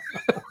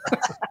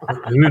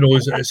 Who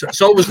knows?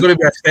 It's always going to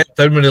be a step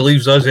down when he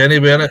leaves us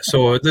anyway, innit?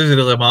 So it doesn't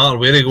really matter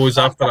where he goes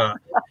after that.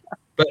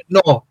 But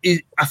no,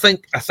 I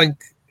think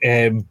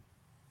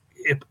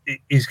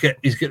he's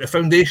got the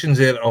foundations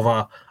there of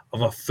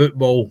a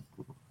football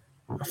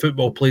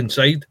playing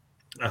side.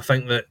 I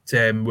think that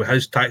with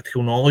his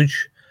tactical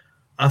knowledge,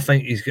 I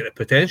think he's got the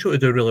potential to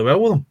do really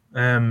well with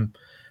him.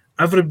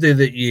 Everybody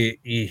that you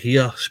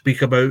hear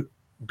speak about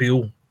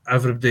Beale,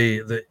 everybody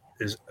that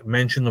has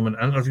mentioned him in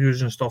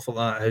interviews and stuff like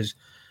that has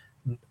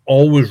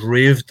always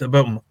raved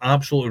about him,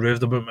 absolutely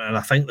raved about him, and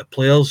I think the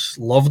players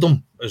loved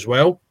him as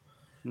well.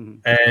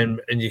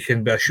 And you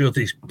can be assured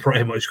he's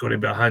pretty much going to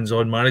be a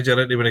hands-on manager.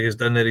 When he gets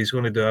down there, he's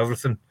going to do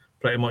everything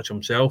pretty much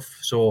himself.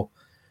 So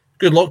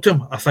good luck to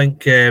him. I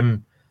think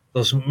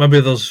there's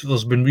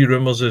been wee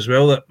rumours as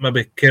well that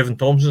maybe Kevin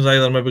Thompson's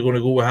either maybe going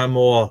to go with him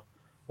or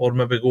or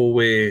maybe go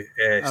with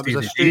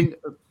Stevie G.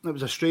 It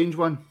was a strange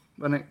one,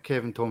 wasn't it?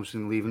 Kevin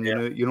Thompson leaving.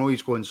 Yeah. You know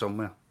he's going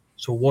somewhere.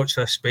 So watch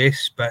this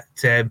space. But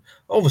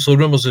obviously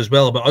rumours as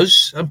well about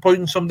us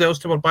appointing somebody else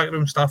to our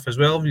backroom staff as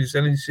well. Have you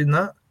seen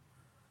that?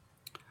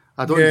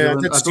 I don't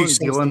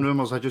deal in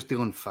rumours. I just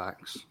deal in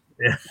facts.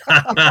 Yeah.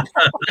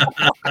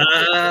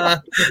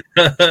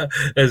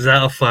 Is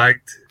that a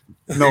fact?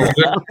 No.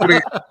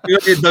 You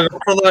get dug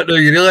up for that now.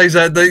 You realise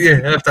that, don't you?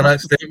 After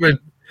that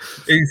statement,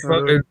 he's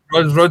fucking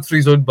runs for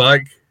his own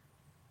back.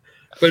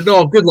 But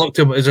no, good luck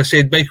to him. As I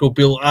said, Michael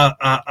Beale,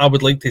 I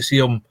would like to see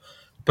him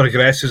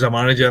progress as a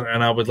manager,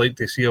 and I would like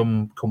to see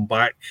him come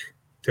back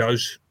to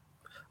us.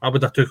 I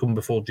would have took him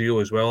before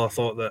Gio as well. I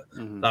thought that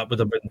that would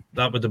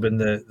have been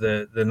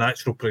the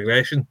natural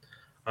progression,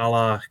 a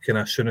la kind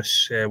of soon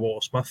as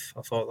Walter Smith.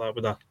 I thought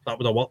that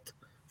would have worked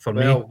for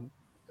me. Well,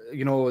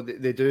 you know,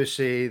 they do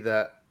say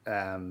that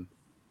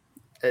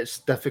it's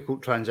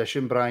difficult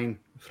transition, Brian,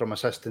 from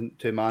assistant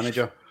to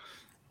manager.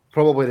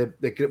 Probably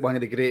one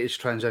of the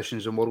greatest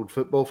transitions in world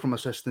football from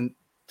assistant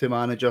to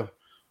manager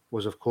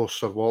was, of course,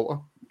 Sir Walter.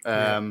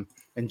 And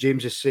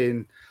James is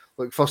saying,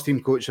 look, first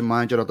team coach and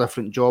manager are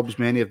different jobs.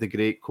 Many of the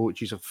great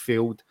coaches have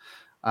failed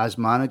as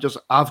managers.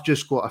 I've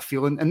just got a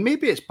feeling, and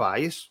maybe it's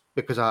bias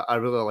because I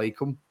really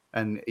like him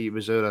and he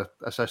was our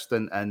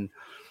assistant, and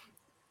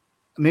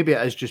maybe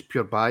it is just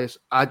pure bias.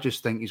 I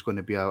just think he's going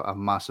to be a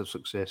massive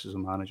success as a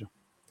manager.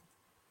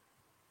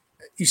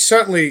 He's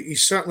certainly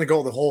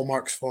got the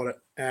hallmarks for it.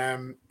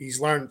 He's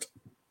learned.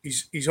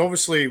 He's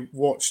obviously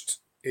watched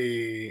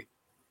Mr.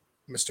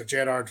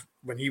 Gerrard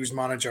when he was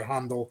manager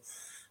handle,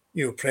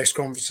 press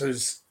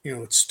conferences,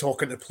 it's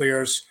talking to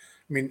players.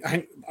 I mean,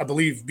 I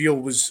believe Beale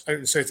was out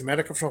in South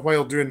America for a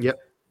while doing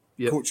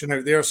coaching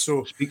out there.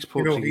 So speaks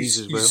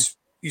Portuguese as well.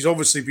 He's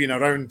obviously been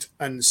around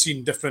and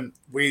seen different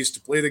ways to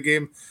play the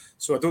game.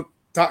 So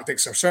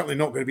tactics are certainly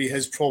not going to be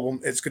his problem.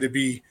 It's going to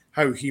be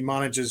how he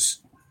manages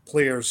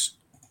players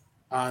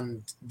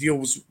and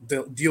deals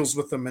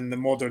with them in the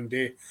modern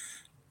day.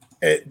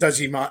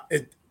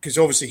 Because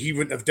obviously he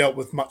wouldn't have dealt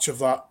with much of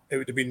that. It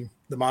would have been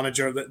the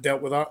manager that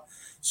dealt with that.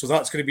 So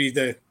that's going to be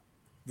the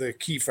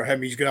key for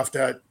him. He's going to have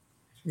to,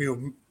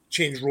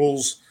 change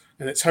roles,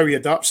 and it's how he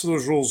adapts to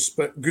those roles.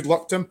 But good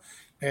luck to him.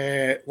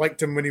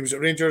 Liked him when he was at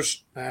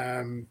Rangers.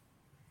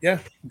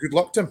 Good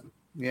luck to him.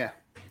 Yeah.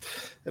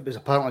 It was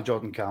apparently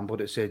Jordan Campbell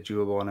that said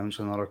Gio will announce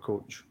another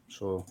coach.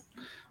 So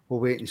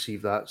we'll wait and see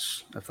if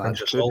that's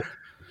true.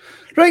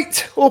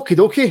 Right, okie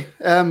dokie.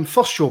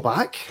 First show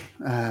back.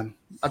 I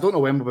don't know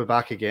when we'll be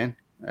back again.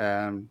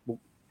 I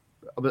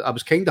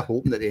was kind of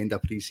hoping at the end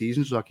of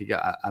pre-season so I could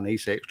get a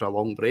nice extra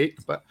long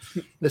break, but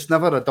it's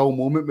never a dull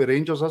moment with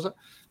Rangers, is it?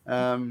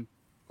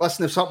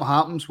 Listen, if something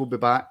happens, we'll be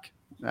back.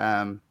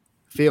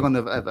 Failing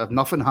if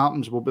nothing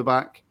happens, we'll be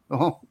back.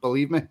 Oh,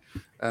 believe me.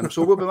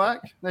 So we'll be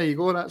back. There you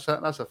go. That's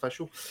it. That's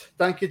official.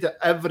 Thank you to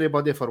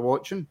everybody for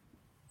watching.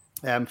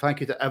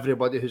 Thank you to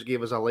everybody who's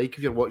gave us a like.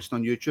 If you're watching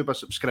on YouTube, a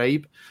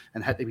subscribe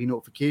and hit the wee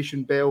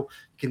notification bell.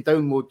 You can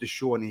download the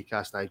show on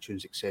Acast,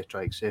 iTunes,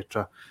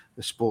 etc.,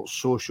 the Sports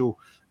Social.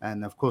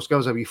 And, of course, give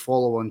us a wee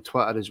follow on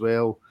Twitter as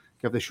well.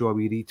 Give the show a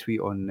wee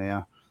retweet on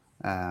there.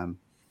 I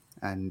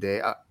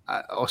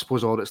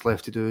suppose all that's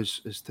left to do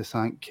is to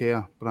thank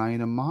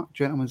Brian and Mark.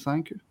 Gentlemen,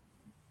 thank you.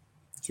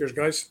 Cheers,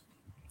 guys.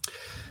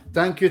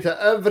 Thank you to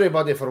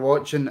everybody for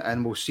watching,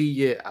 and we'll see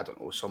you, I don't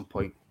know, at some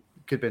point.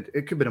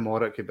 It could be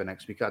tomorrow, it could be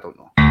next week, I don't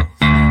know.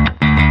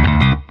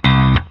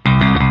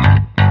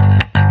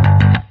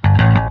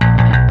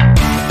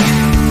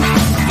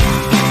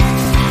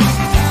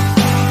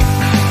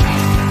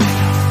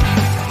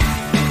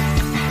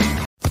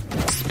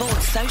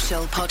 Sports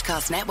Social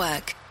Podcast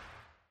Network.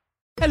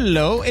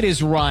 Hello, it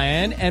is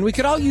Ryan, and we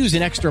could all use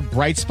an extra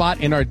bright spot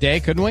in our day,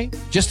 couldn't we?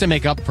 Just to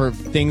make up for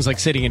things like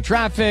sitting in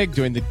traffic,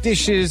 doing the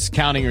dishes,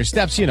 counting your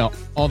steps,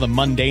 all the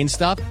mundane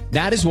stuff.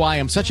 That is why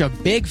I'm such a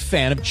big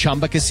fan of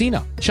Chumba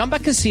Casino. Chumba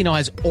Casino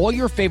has all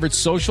your favorite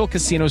social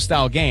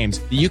casino-style games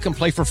that you can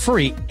play for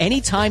free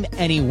anytime,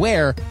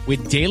 anywhere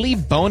with daily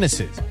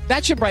bonuses.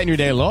 That should brighten your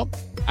day a little.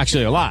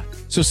 Actually, a lot.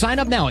 So sign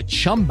up now at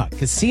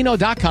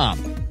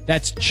ChumbaCasino.com.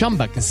 That's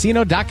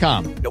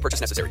ChumbaCasino.com. No purchase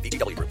necessary.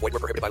 VGW Group. Void where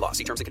prohibited by law.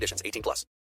 See terms and conditions. 18+.